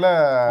இங்கே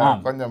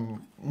அதெல்லாம் கொஞ்சம்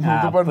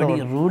அப்படி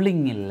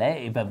ரூலிங் இல்லை.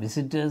 இப்போ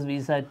visitors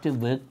visa to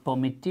work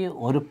permit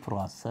ஒரு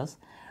process,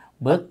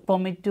 work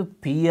permit to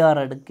PR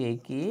எடுக்க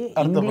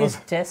இங்கிலீஷ்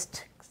டெஸ்ட்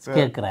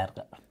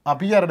கேட்குறார்கள்.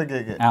 பிஆர்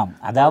எடுக்க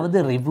அதாவது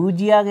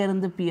ரெஃப்யூஜியாக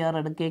இருந்து பிஆர்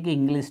எடுக்க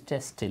இங்கிலீஷ்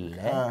டெஸ்ட்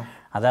இல்லை.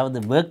 அதாவது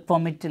work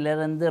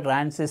பெர்மிட்டிலிருந்து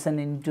transition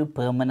into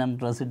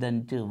permanent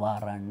resident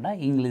வாரான்னா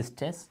English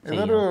test.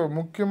 இது ஒரு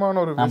முக்கியமான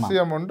ஒரு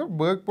விஷயம் உண்டு.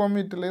 Work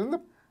பெர்மிட்டிலிருந்து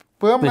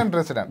permanent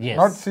resident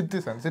not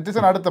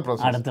citizen அடுத்த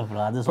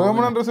ப்ராசஸ்.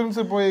 பெர்மனன்ட்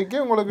ரெசிடென்சி போய்க்கு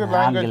உங்களுக்கு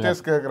லாங்குவேஜ்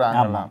டெஸ்ட்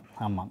கேட்குறாங்க.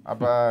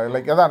 அப்போ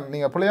லைக் அதான்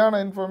நீங்கள் பிள்ளையான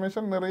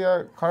இன்ஃபர்மேஷன் நிறைய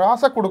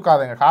காசை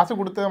கொடுக்காதீங்க. காசு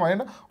கொடுத்த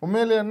மைண்ட்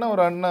உண்மையிலே என்ன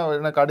ஒரு அண்ணன்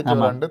எனக்கு அடிச்சு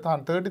வந்து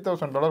தான்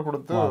 $30,000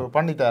 கொடுத்து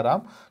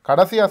பண்ணிட்டாராம்.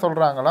 கடைசியாக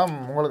சொல்கிறாங்களாம்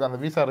உங்களுக்கு அந்த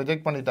விசா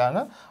ரிஜெக்ட்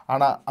பண்ணிட்டாங்க.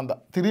 ஆனால் அந்த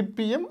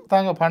திருப்பியும்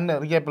தாங்க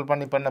ரீஅப்பிள்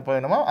பண்ண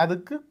போயிடணுமா,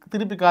 அதுக்கு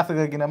திருப்பி காசு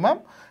கேட்கணுமா,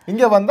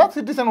 இங்கே வந்தால்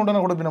சிட்டிசன்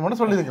உடனே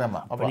கொடுக்கணுமான்னு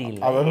சொல்லியிருக்கிறோமா.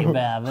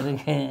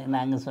 அவருக்கு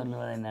நாங்கள்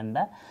சொல்லுவது என்னென்னா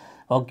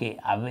ஓகே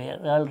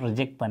அவர்கள்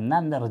ரிஜெக்ட் பண்ண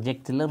அந்த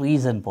ரிஜெக்டில்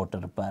ரீசன்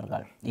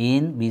போட்டிருப்பார்கள்.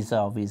 ஏன் விசா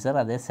ஆஃபீஸர்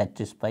அதை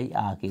சாட்டிஸ்ஃபை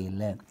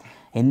ஆகல,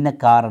 என்ன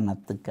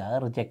காரணத்துக்காக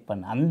ரிஜெக்ட்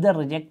பண்ண. அந்த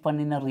ரிஜெக்ட்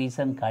பண்ணின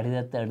ரீசன்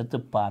கடிதத்தை எடுத்து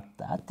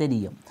பார்த்தா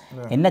தெரியும்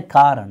என்ன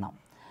காரணம்.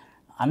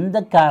 அந்த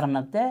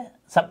காரணத்தை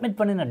சப்மிட்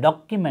பண்ணின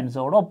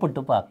டாக்குமெண்ட்ஸோடு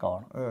ஒப்பிட்டு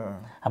பார்க்கணும்.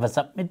 அப்போ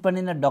சப்மிட்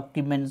பண்ணின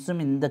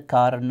டாக்குமெண்ட்ஸும் இந்த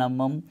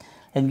காரணமும்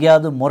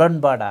எங்கேயாவது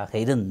முரண்பாடாக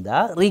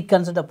இருந்தால்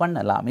ரீகன்சிடர்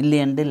பண்ணலாம்.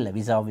 இல்லையென்று இல்லை,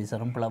 விசா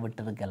ஆஃபீஸரும்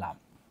பிளவிட்டு இருக்கலாம்.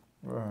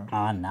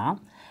 ஆனால்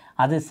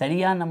அது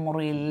சரியான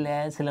முறையில்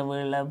சில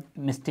வேளை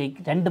மிஸ்டேக்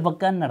 2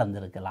 பக்கம்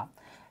நடந்திருக்கலாம்.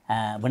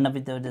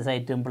 விண்ணப்பித்த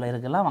சைட்டும் பிள்ளை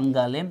இருக்கலாம்,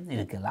 வங்காளையும்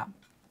இருக்கலாம்.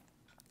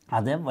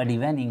 அதை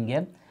வடிவை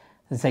நீங்கள்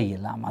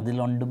செய்யலாம்,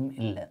 அதில் ஒன்றும்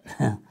இல்லை.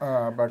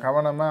 இப்போ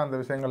கவனமாக அந்த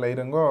விஷயங்களில்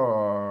இருங்கோ.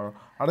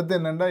 அடுத்து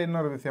என்னென்னா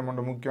இன்னொரு விஷயம்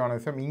ஒன்று முக்கியமான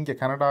விஷயம், இங்கே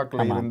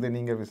கனடாக்கில் இருந்து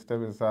நீங்கள்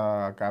விசிட்டர்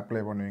விசாக்கு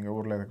அப்ளை பண்ணுவீங்க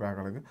ஊரில்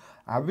இருக்கிறவங்களுக்கு,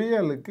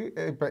 அவைகளுக்கு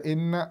இப்போ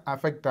என்ன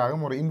அஃபெக்ட்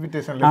ஆகும் ஒரு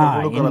இன்விடேஷன்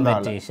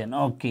இன்விடேஷன்.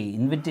 ஓகே,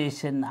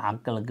 இன்விடேஷன்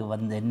ஆட்களுக்கு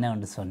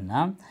என்னன்னு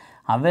சொன்னால்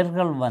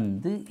அவர்கள்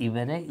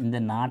இவரை இந்த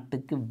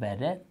நாட்டுக்கு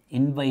வர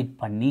இன்வைட்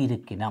பண்ணி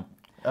இருக்கணும்.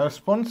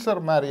 ஸ்பான்சர்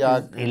மாதிரி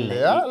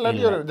இல்லையா,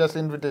 இல்லாட்டி ஒரு ஜஸ்ட்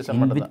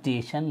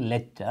இன்விடேஷன்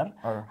லெட்டர்.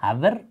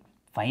 அவர்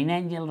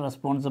ஃபைனான்சியல்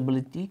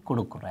ரெஸ்பான்சிபிலிட்டி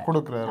கொடுக்குறார்.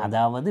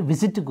 அதாவது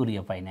விசிட்டுக்குரிய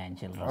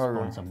ஃபைனான்சியல்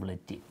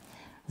ரெஸ்பான்சிபிலிட்டி.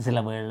 சில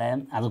வேளை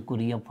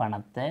அதுக்குரிய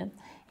பணத்தை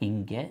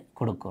இங்கே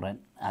கொடுக்குறேன்.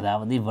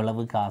 அதாவது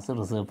இவ்வளவு காசு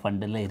ரிசர்வ்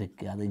ஃபண்டில்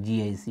இருக்குது, அது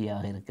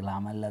ஜிஐசியாக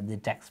இருக்கலாம், அல்லது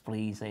டேக்ஸ்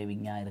ஃப்ரீ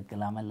சேவிங்காக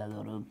இருக்கலாம், அல்லது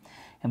ஒரு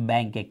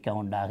பேங்க்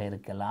அக்கௌண்ட்டாக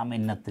இருக்கலாம்,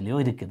 என்னத்துலேயோ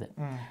இருக்குது.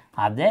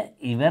 அதை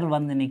இவர்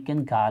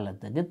நிற்கும்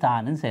காலத்துக்கு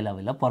தானும்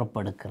செலவில்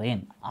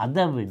பொறுப்பெடுக்கிறேன்.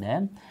 அதை விட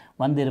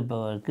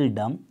வந்திருப்பவருக்கு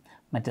இடம்,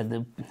 மற்றது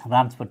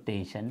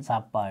டிரான்ஸ்போர்ட்டேஷன்,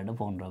 சாப்பாடு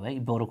போன்றவை.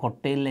 இப்போ ஒரு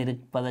கொட்டையில்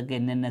இருப்பதற்கு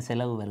என்னென்ன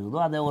செலவு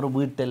வருகிறதோ அதை ஒரு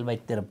வீட்டில்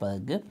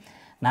வைத்திருப்பதற்கு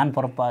நான்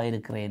பொறுப்பாக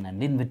இருக்கிறேன்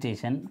என்று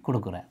இன்விடேஷன்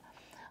கொடுக்குறார்.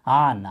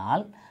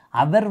 ஆனால்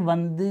அவர்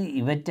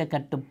இவற்றை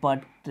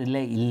கட்டுப்பாட்டில்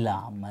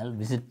இல்லாமல்,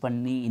 விசிட்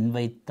பண்ணி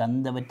இன்வைட்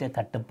தந்தவற்றை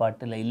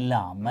கட்டுப்பாட்டில்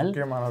இல்லாமல்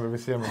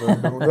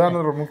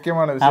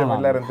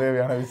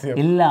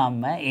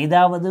இல்லாமல்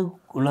ஏதாவது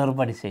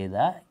குளறுபடி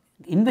செய்தால்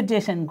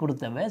இன்விடேஷன்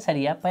கொடுத்தவ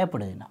சரியாக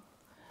பயப்படுதுன்னா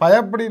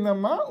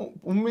பயப்படினமா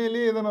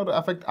உண்மையிலேயே எதனா ஒரு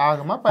அஃபெக்ட்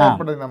ஆகுமா,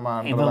 பயப்படினமா.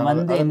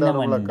 இப்போ என்ன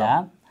பண்ணா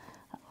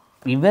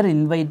இவர்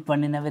இன்வைட்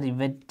பண்ணினவர்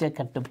இவற்றை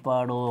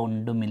கட்டுப்பாடோ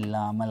ஒன்றும்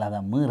இல்லாமல் அதை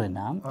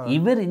மீறினா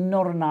இவர்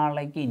இன்னொரு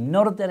நாளைக்கு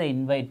இன்னொருத்தரை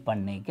இன்வைட்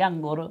பண்ணிக்க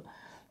அங்கே ஒரு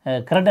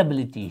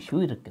கிரெடிபிலிட்டி இஷ்யூ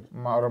இருக்குது.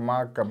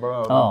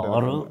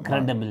 ஒரு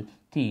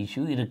கிரெடிபிலிட்டி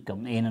இஷ்யூ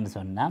இருக்கும். ஏன்னு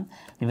சொன்னால்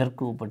இவர்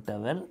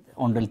கூப்பிட்டவர்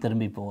ஒன்றில்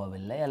திரும்பி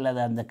போகவில்லை,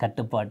 அல்லது அந்த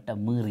கட்டுப்பாட்டை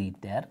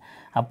மீறிட்டார்.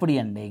 அப்படி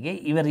அன்றைக்கு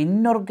இவர்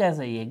இன்னொருக்கா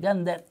செய்ய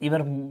அந்த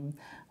இவர்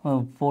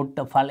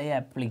போட்ட பழைய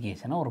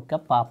அப்ளிகேஷனை ஒருக்கா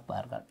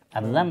பார்ப்பார்கள்.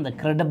 அதுதான் இந்த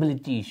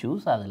கிரெடிபிலிட்டி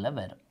இஷ்யூஸ் அதில்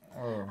வரும்.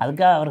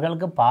 அதுக்காக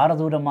அவர்களுக்கு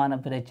பாரதூரமான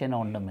பிரச்சனை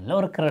ஒன்றும் இல்லை,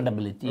 ஒரு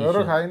கிரெடிபிலிட்டி,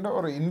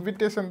 ஒரு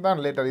இன்விடேஷன்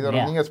தான் லெட்டர். இது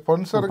நீங்க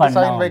ஸ்பான்சருக்கு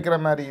சைன் வைக்கிற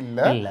மாதிரி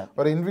இல்ல,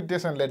 ஒரு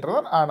இன்விடேஷன் லெட்டர்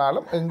தான்.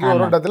 ஆனாலும் எங்கேயோ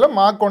ஒரு இடத்துல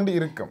மார்க் கொண்டு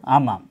இருக்கும்.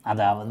 ஆமாம்,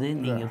 அதாவது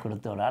நீங்க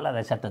கொடுத்த ஒரு ஆள்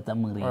அதை சட்டத்தை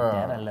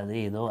மீறிட்டார் அல்லது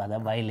ஏதோ அதை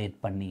வயலேட்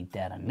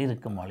பண்ணிட்டாருன்னு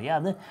இருக்கும் மொழியா,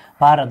 அது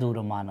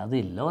பாரதூரமானது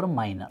இல்லை, ஒரு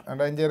மைனர்.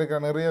 இங்கே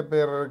இருக்கிற நிறைய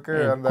பேருக்கு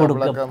அந்த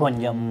கொடுக்க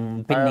கொஞ்சம்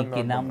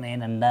பின்னிக்கு நாம்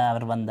ஏனண்டா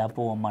அவர் வந்தா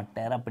போக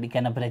மாட்டார்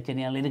அப்படிக்கான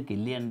பிரச்சனைகள் இருக்கு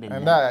இல்லையா,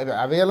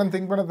 அவையெல்லாம்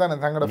திங்க் பண்ண தானே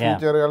தங்களோட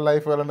ஃபியூச்சர்கள்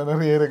லைஃப்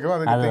நிறைய இருக்கும்,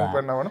 அதுக்கு திங்க்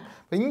பண்ணணும்.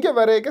 இங்க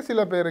வரைக்க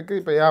சில பேருக்கு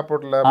இப்ப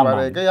ஏர்போர்ட்ல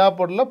வரைக்க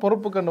ஏர்போர்ட்ல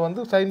பொறுப்பு கண்டு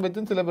வந்து சைன்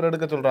வச்சு சில பேர்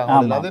எடுக்க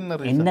சொல்றாங்க. அது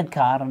என்ன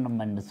காரணம்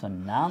என்று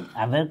சொன்னா,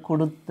 அவர்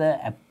கொடுத்த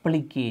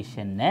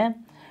அப்ளிகேஷனை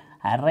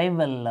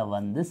அரைவலில்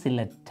வந்து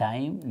சில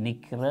டைம்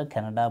நிற்கிற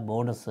Canada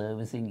border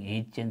servicing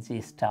agency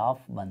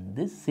staff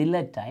வந்து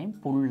சில டைம்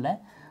புள்ள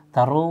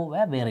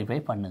தரோவை வெரிஃபை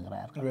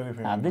பண்ணுகிறார்.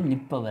 அது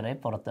நிற்பவரை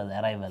பொறுத்தது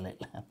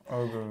அரைவலில்.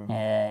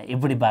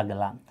 இப்படி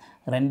பார்க்கலாம்,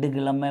 2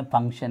 கிழமை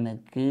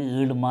ஃபங்க்ஷனுக்கு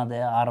 7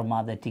 மாத 6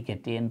 மாத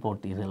டிக்கெட் ஏன்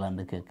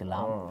போட்டீர்கள்னு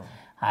கேட்கலாம்.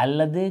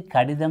 அல்லது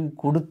கடிதம்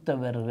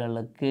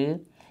கொடுத்தவர்களுக்கு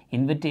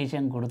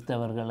இன்விடேஷன்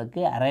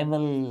கொடுத்தவர்களுக்கு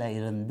அரைவலில்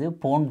இருந்து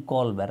ஃபோன்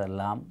கால்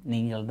வரலாம்,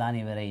 நீங்கள் தான்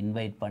இவரை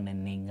இன்வைட்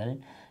பண்ணினீங்கள்,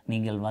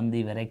 நீங்கள் வந்து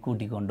இவரை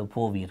கூட்டிக் கொண்டு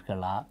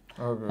போவீர்களா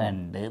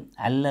என்று.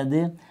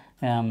 அல்லது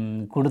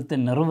கொடுத்த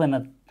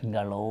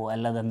நிறுவனங்களோ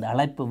அல்லது அந்த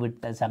அழைப்பு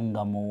விட்ட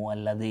சங்கமோ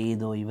அல்லது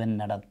ஏதோ இவன்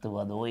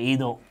நடத்துவதோ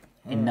ஏதோ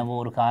என்னவோ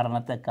ஒரு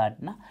காரணத்தை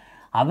காட்டினா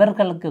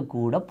அவர்களுக்கு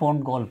கூட ஃபோன்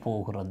கால்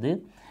போகிறது.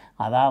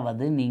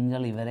 அதாவது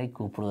நீங்கள் இவரை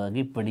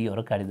கூப்பிடுவதற்கு இப்படி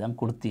ஒரு கடிதம்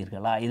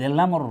கொடுத்தீர்களா.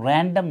 இதெல்லாம் ஒரு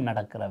ரேண்டம்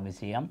நடக்கிற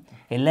விஷயம்,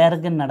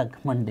 எல்லாருக்கும்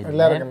நடக்குமென்று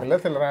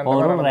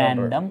ஒரு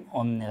ரேண்டம்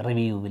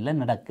ரிவ்யூவில்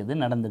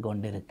நடந்து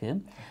கொண்டு இருக்கு.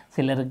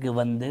 சிலருக்கு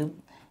வந்து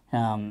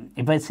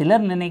இப்போ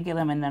சிலர்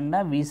நினைக்கிறோம் என்னென்னா,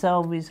 விசா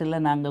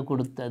ஆஃபீஸில் நாங்கள்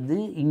கொடுத்தது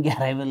இங்கே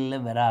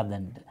அரைவலில்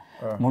வராதுன்ட்டு.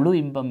 முழு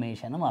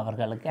இன்ஃபர்மேஷனும்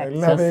அவர்களுக்கு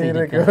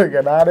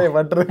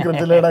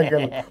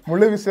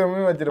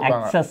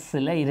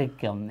அக்சஸில்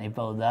இருக்கும்.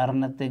 இப்போ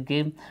உதாரணத்துக்கு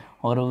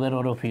ஒருவர்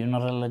ஒரு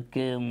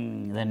ஃபியூனரலுக்கு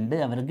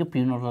அவருக்கு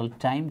ஃபியூனரல்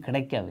டைம்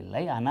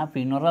கிடைக்கவில்லை, ஆனால்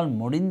ஃபியூனரல்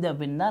முடிந்த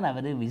பின் தான்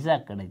அவர் விசா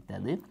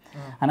கிடைத்தது.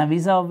 ஆனால்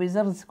விசா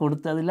ஆஃபீஸர்ஸ்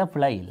கொடுத்ததில்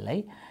பிழை இல்லை.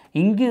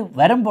 இங்கு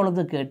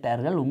வரும்பொழுது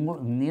கேட்டார்கள்,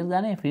 நீர்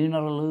தானே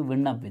ஃபியூனரல்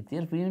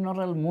விண்ணப்பித்தீர்,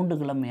 ஃபியூனரல் 3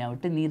 கிழமையாக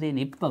விட்டு நீரே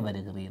நிற்ப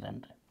வருகிறீர்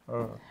என்று.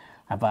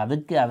 அப்போ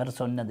அதுக்கு அவர்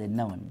சொன்னது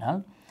என்னவென்றால்,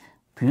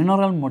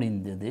 ஃபியூனரல்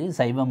முடிந்தது,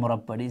 சைவ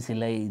முறைப்படி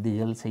சில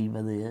இதுகள்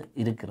செய்வது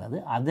இருக்கிறது,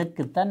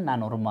 அதற்குத்தான்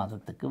நான் 1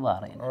 மாதத்துக்கு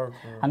வரேன்.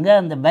 அங்கே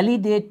அந்த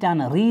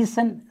வேலிடேட்டான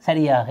ரீசன்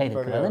சரியாக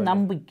இருக்கிறது,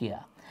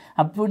 நம்பிக்கையாக.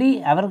 அப்படி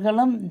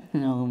அவர்களும்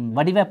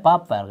வடிவை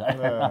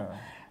பார்ப்பார்கள்.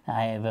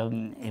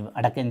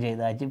 அடக்கம்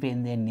செய்தாச்சு, இப்போ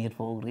இந்த நீர்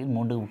போகிறீர்கள்,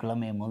 3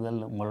 கிழமை முதல்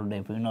உங்களுடைய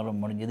ஃபியூனரல்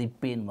முடிஞ்சது,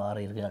 இப்போ ஏன்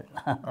வாரீர்கள்.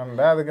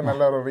 அதுக்கு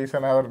நல்ல ஒரு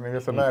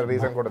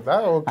ரீசன் கொடுத்தா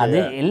அது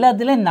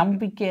எல்லாத்துலேயும்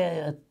நம்பிக்கை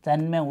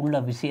தன்மை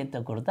உள்ள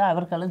விஷயத்தை கொடுத்தா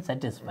அவர்களும்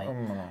சாட்டிஸ்ஃபை,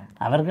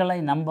 அவர்களை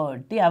நம்ப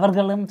வட்டி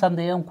அவர்களும்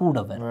சந்தேகம்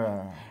கூட வரும்.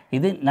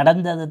 இது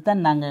நடந்தது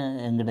தான் நாங்கள்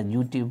எங்கள்கிட்ட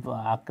யூடியூப்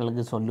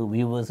ஆட்களுக்கு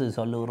வியூவர்ஸு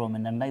சொல்லுகிறோம்.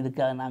 என்னென்னா,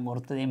 இதுக்காக நாங்கள்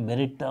ஒருத்தரையும்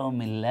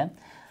வெறிட்டவும் இல்லை,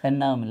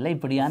 என்னவும் இல்லை,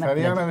 இப்படியான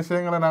சரியான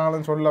விஷயங்களை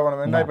நாங்களும் சொல்ல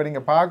வேணும். என்ன இப்போ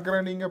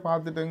நீங்கள் நீங்கள்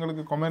பார்த்துட்டு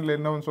எங்களுக்கு கமெண்ட்ல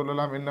என்னவும்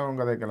சொல்லலாம்,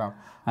 என்னவும் கதைக்கலாம்.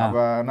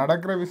 அப்போ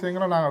நடக்கிற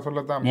விஷயங்களை நாங்கள்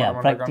சொல்லத்தான்,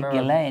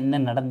 ப்ராக்டிக்கலாக என்ன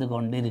நடந்து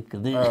கொண்டு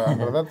இருக்குது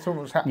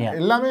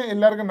எல்லாமே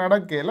எல்லாருக்கும்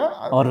நடக்கல,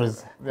 ஒரு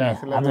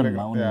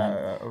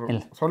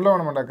சொல்ல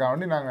வேணுமெண்டாக்கா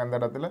வேண்டி நாங்கள் அந்த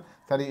இடத்துல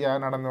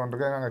சரியாக நடந்து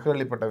கொண்டிருக்க நாங்கள்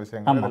கேள்விப்பட்ட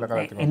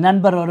விஷயங்கள்.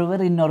 நண்பர்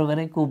ஒருவர்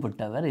இன்னொருவரை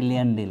கூப்பிட்டவர்,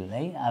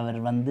 இல்லையண்டில்லை, அவர்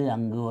வந்து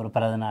அங்கு ஒரு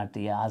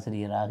பரதநாட்டிய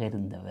ஆசிரியராக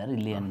இருந்தவர்,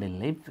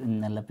 இல்லையண்டில்லை,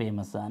 நல்ல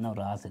ஃபேமஸான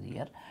ஒரு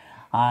ஆசிரியர்.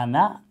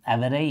 ஆனால்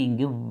அவரை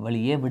இங்கு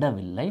வெளியே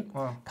விடவில்லை.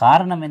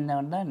 காரணம்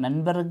என்னவென்றால்,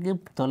 நண்பருக்கு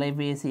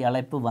தொலைபேசி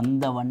அழைப்பு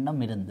வந்த வண்ணம்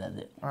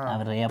இருந்தது.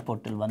 அவர்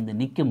ஏர்போர்ட்டில் வந்து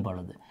நிற்கும்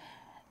பொழுது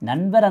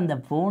நண்பர் அந்த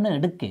ஃபோனை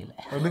எடுக்கல.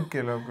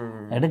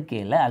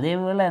 அதே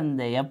போல்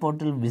அந்த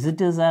ஏர்போர்ட்டில்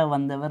விசிட்டர்ஸாக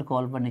வந்தவர்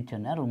கால் பண்ணி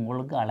சொன்னார்,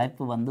 உங்களுக்கு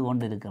அழைப்பு வந்து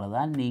கொண்டு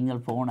இருக்கிறதா,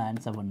 நீங்கள் ஃபோனை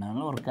ஆன்சர்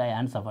பண்ணாலும் ஒரு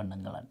ஆன்சர்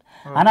பண்ணுங்கள்.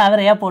 ஆனால்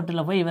அவர்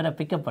ஏர்போர்ட்டில் போய் இவரை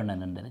பிக்கப்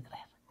பண்ணணுன்னு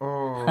இருக்கிறார்.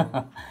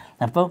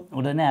 அப்போ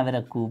உடனே அவரை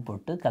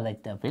கூப்பிட்டு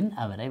கலைத்த பின்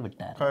அவரை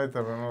விட்டார்.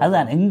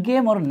 அதுதான்,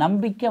 எங்கேயும் ஒரு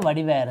நம்பிக்கை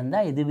வடிவாக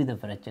இருந்தால் எதுவித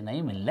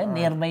பிரச்சனையும் இல்லை,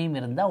 நேர்மையும்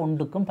இருந்தால்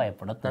ஒன்றுக்கும்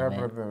பயப்பட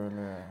தேவையில்லை.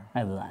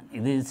 அதுதான்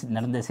இது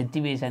நடந்த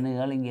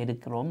சிச்சுவேஷனுகள் இங்கே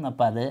இருக்கிறோம்.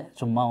 அப்போ அதை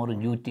சும்மா ஒரு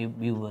யூடியூப்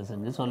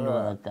வியூவர்ஸுக்கு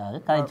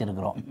சொல்லுவதற்காக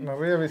கதைச்சிருக்கிறோம்.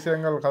 நிறைய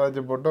விஷயங்கள்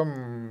கதைச்சு போட்டும்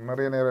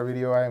நிறைய நேரம்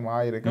வீடியோவாக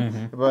ஆயிருக்கு.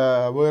 இப்போ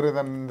வேறு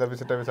தான் இந்த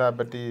விசிட்டர் விசா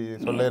பற்றி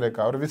சொல்ல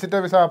இருக்கா, ஒரு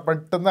விசிட்டர் விசா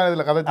மட்டும்தான்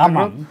இதில்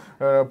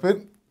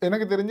கதைச்சிருக்கோம்.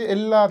 எனக்கு தெரிஞ்சு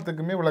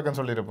எல்லாத்துக்குமே விளக்கம்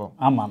சொல்லியிருப்போம்.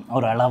 ஆமாம்,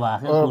 ஒரு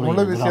அளவாக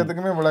முழு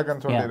விஷயத்துக்குமே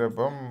விளக்கம்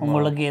சொல்லியிருப்போம்.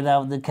 உங்களுக்கு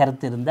ஏதாவது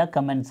கருத்து இருந்தால்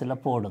கமெண்ட்ஸில்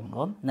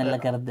போடுங்க, நல்ல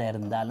கருத்தாக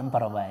இருந்தாலும்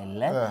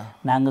பரவாயில்லை.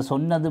 நாங்கள்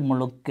சொன்னது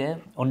முழுக்க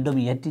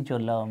ஒன்றும் ஏற்றி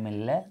சொல்லவும்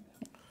இல்லை,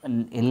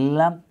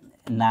 எல்லாம்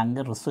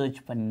நாங்கள்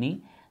ரிசர்ச் பண்ணி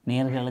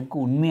நேர்களுக்கு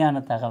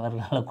உண்மையான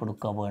தகவல்களை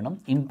கொடுக்க வேணும்,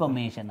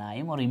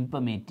 இன்ஃபர்மேஷனாயும் ஒரு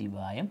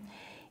இன்ஃபர்மேட்டிவாயும்.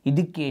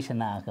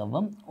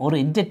 எஜுகேஷனாகவும் ஒரு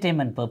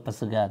என்டர்டெயின்மெண்ட்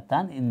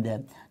பர்பஸுக்காகத்தான் இந்த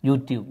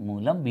யூடியூப்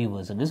மூலம்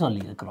வியூவர்ஸுக்கு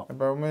சொல்லியிருக்கிறோம்.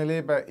 இப்போ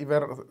உண்மையிலேயே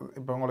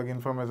இப்போ உங்களுக்கு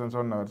இன்ஃபர்மேஷன்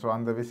சொன்னவர், ஸோ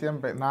அந்த விஷயம்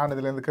நான்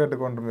இதுலேருந்து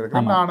கேட்டுக்கொண்டு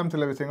இருக்கிறேன், நானும்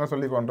சில விஷயங்கள்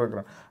சொல்லி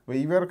கொண்டிருக்கிறேன். இப்போ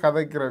இவர்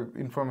கதைக்கிற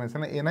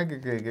இன்ஃபர்மேஷன் எனக்கு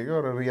கேட்க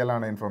ஒரு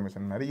ரியலான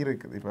இன்ஃபர்மேஷன் மாதிரி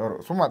இருக்குது. இப்போ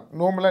சும்மா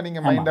நார்மலாக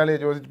நீங்கள் மைண்டாலே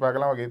யோசிச்சு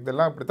பார்க்கலாம், ஓகே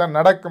இதெல்லாம் இப்படித்தான்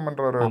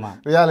நடக்கும்ன்ற ஒரு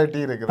ரியாலிட்டி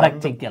இருக்குது,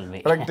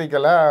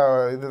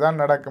 ப்ராக்டிக்கலாக இதுதான்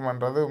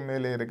நடக்கும்ன்றது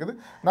உண்மையிலேயே இருக்குது.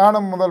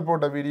 நானும் முதல்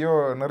போட்ட வீடியோ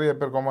நிறைய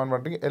பேர் கமெண்ட்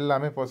பண்ணுறீங்க,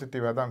 எல்லாமே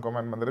பாசிட்டிவாக தான்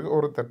கமெண்ட் வந்திருக்கு,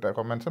 ஒரு தட்ட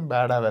கமெண்ட்ஸும்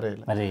பேடாக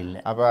வரையில்லை.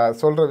 அப்போ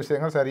சொல்கிற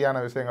விஷயங்கள் சரியான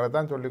விஷயங்களை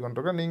தான் சொல்லி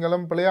கொண்டிருக்கோம்.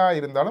 நீங்களும் பிள்ளையாக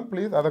இருந்தாலும்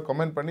ப்ளீஸ் அதை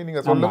கமெண்ட் பண்ணி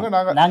நீங்கள் சொல்லுங்கள்,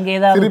 நாங்கள்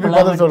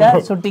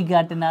ஏதாவது சுட்டி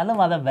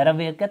காட்டினாலும் அதை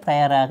வரவேற்க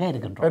தயாராக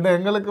இருக்கின்றோம்.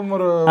 எங்களுக்கும்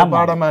ஒரு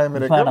பாடமாக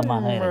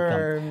இருக்கு,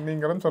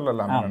 நீங்களும்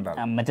சொல்லலாம்.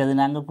 மற்றது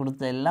நாங்கள்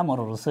கொடுத்த எல்லாம்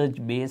ஒரு ரிசர்ச்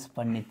பேஸ்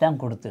பண்ணி தான்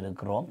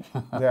கொடுத்துருக்குறோம்.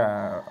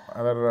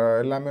 அவர்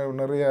எல்லாமே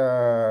நிறைய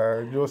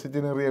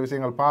யோசிச்சு நிறைய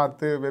விஷயங்கள்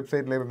பார்த்து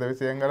வெப்சைட்டில் இருந்த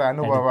விஷயங்கள்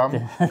அனுபவம்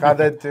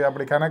கதைச்சு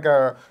அப்படி கணக்க.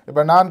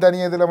 இப்போ நான் தனி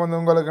இதில் வந்து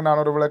உங்களுக்கு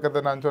நான் ஒரு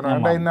விளக்கத்தை நான்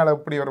சொன்னேன், என்னால்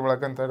இப்படி ஒரு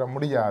விளக்கம் தர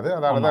முடியாது,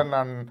 அதனால தான்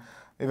நான்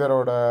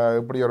இவரோட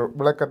இப்படி ஒரு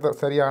விளக்கத்தை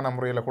சரியான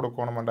முறையில்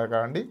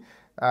கொடுக்கணுமென்றக்காண்டி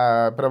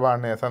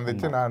பிரபாண்ணையை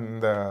சந்தித்து நான்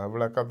இந்த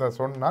விளக்கத்தை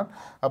சொன்னான்.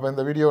 அப்போ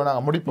இந்த வீடியோவை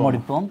நாங்கள்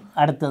முடிப்போம்.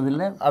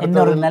 அடுத்ததில்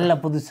இன்னொரு நல்ல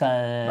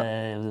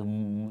புதுசாக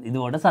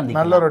இதோட சந்திப்போம்,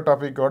 நல்ல ஒரு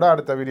டாபிக்கோட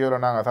அடுத்த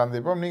வீடியோவில் நாங்கள்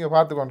சந்திப்போம். நீங்கள்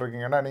பார்த்து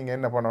கொண்டிருக்கீங்கன்னா நீங்கள்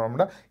என்ன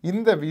பண்ணணும்னா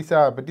இந்த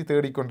விசாவை பற்றி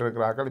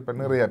தேடிக்கொண்டிருக்கிறார்கள் இப்போ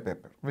நிறைய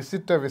பேர்,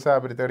 விசிட்டர் விசாவை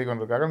பற்றி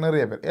தேடிக்கொண்டிருக்கிறார்கள்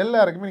நிறைய பேர்,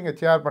 எல்லாருக்குமே நீங்கள்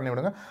ஷேர் பண்ணி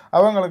விடுங்க,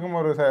 அவங்களுக்கும்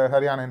ஒரு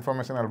சரியான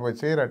இன்ஃபர்மேஷன் போய்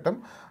சேரட்டும்.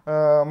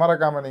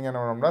 மறக்காமல் நீங்கள் என்ன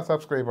பண்ணணும்னா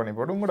சப்ஸ்கிரைப் பண்ணி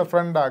போட்டு உங்களோட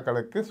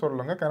ஃப்ரெண்டாக்களுக்கு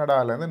சொல்லுங்கள்,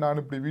 கனடாவிலேருந்து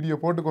நான் இப்படி வீடியோ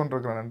போட்டு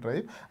கொண்டிருக்கிறேன்றை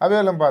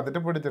அவையெல்லாம்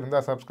பார்த்துட்டு பிடிச்சிருந்தா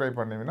சப்ஸ்கிரைப்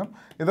பண்ணிவிடும்.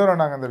 இதோட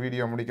நாங்கள் இந்த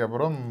வீடியோ முடிக்க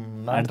போகிறோம்.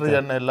 நன்றி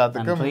அண்ணன்,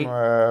 எல்லாத்துக்கும்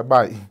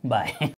பாய்.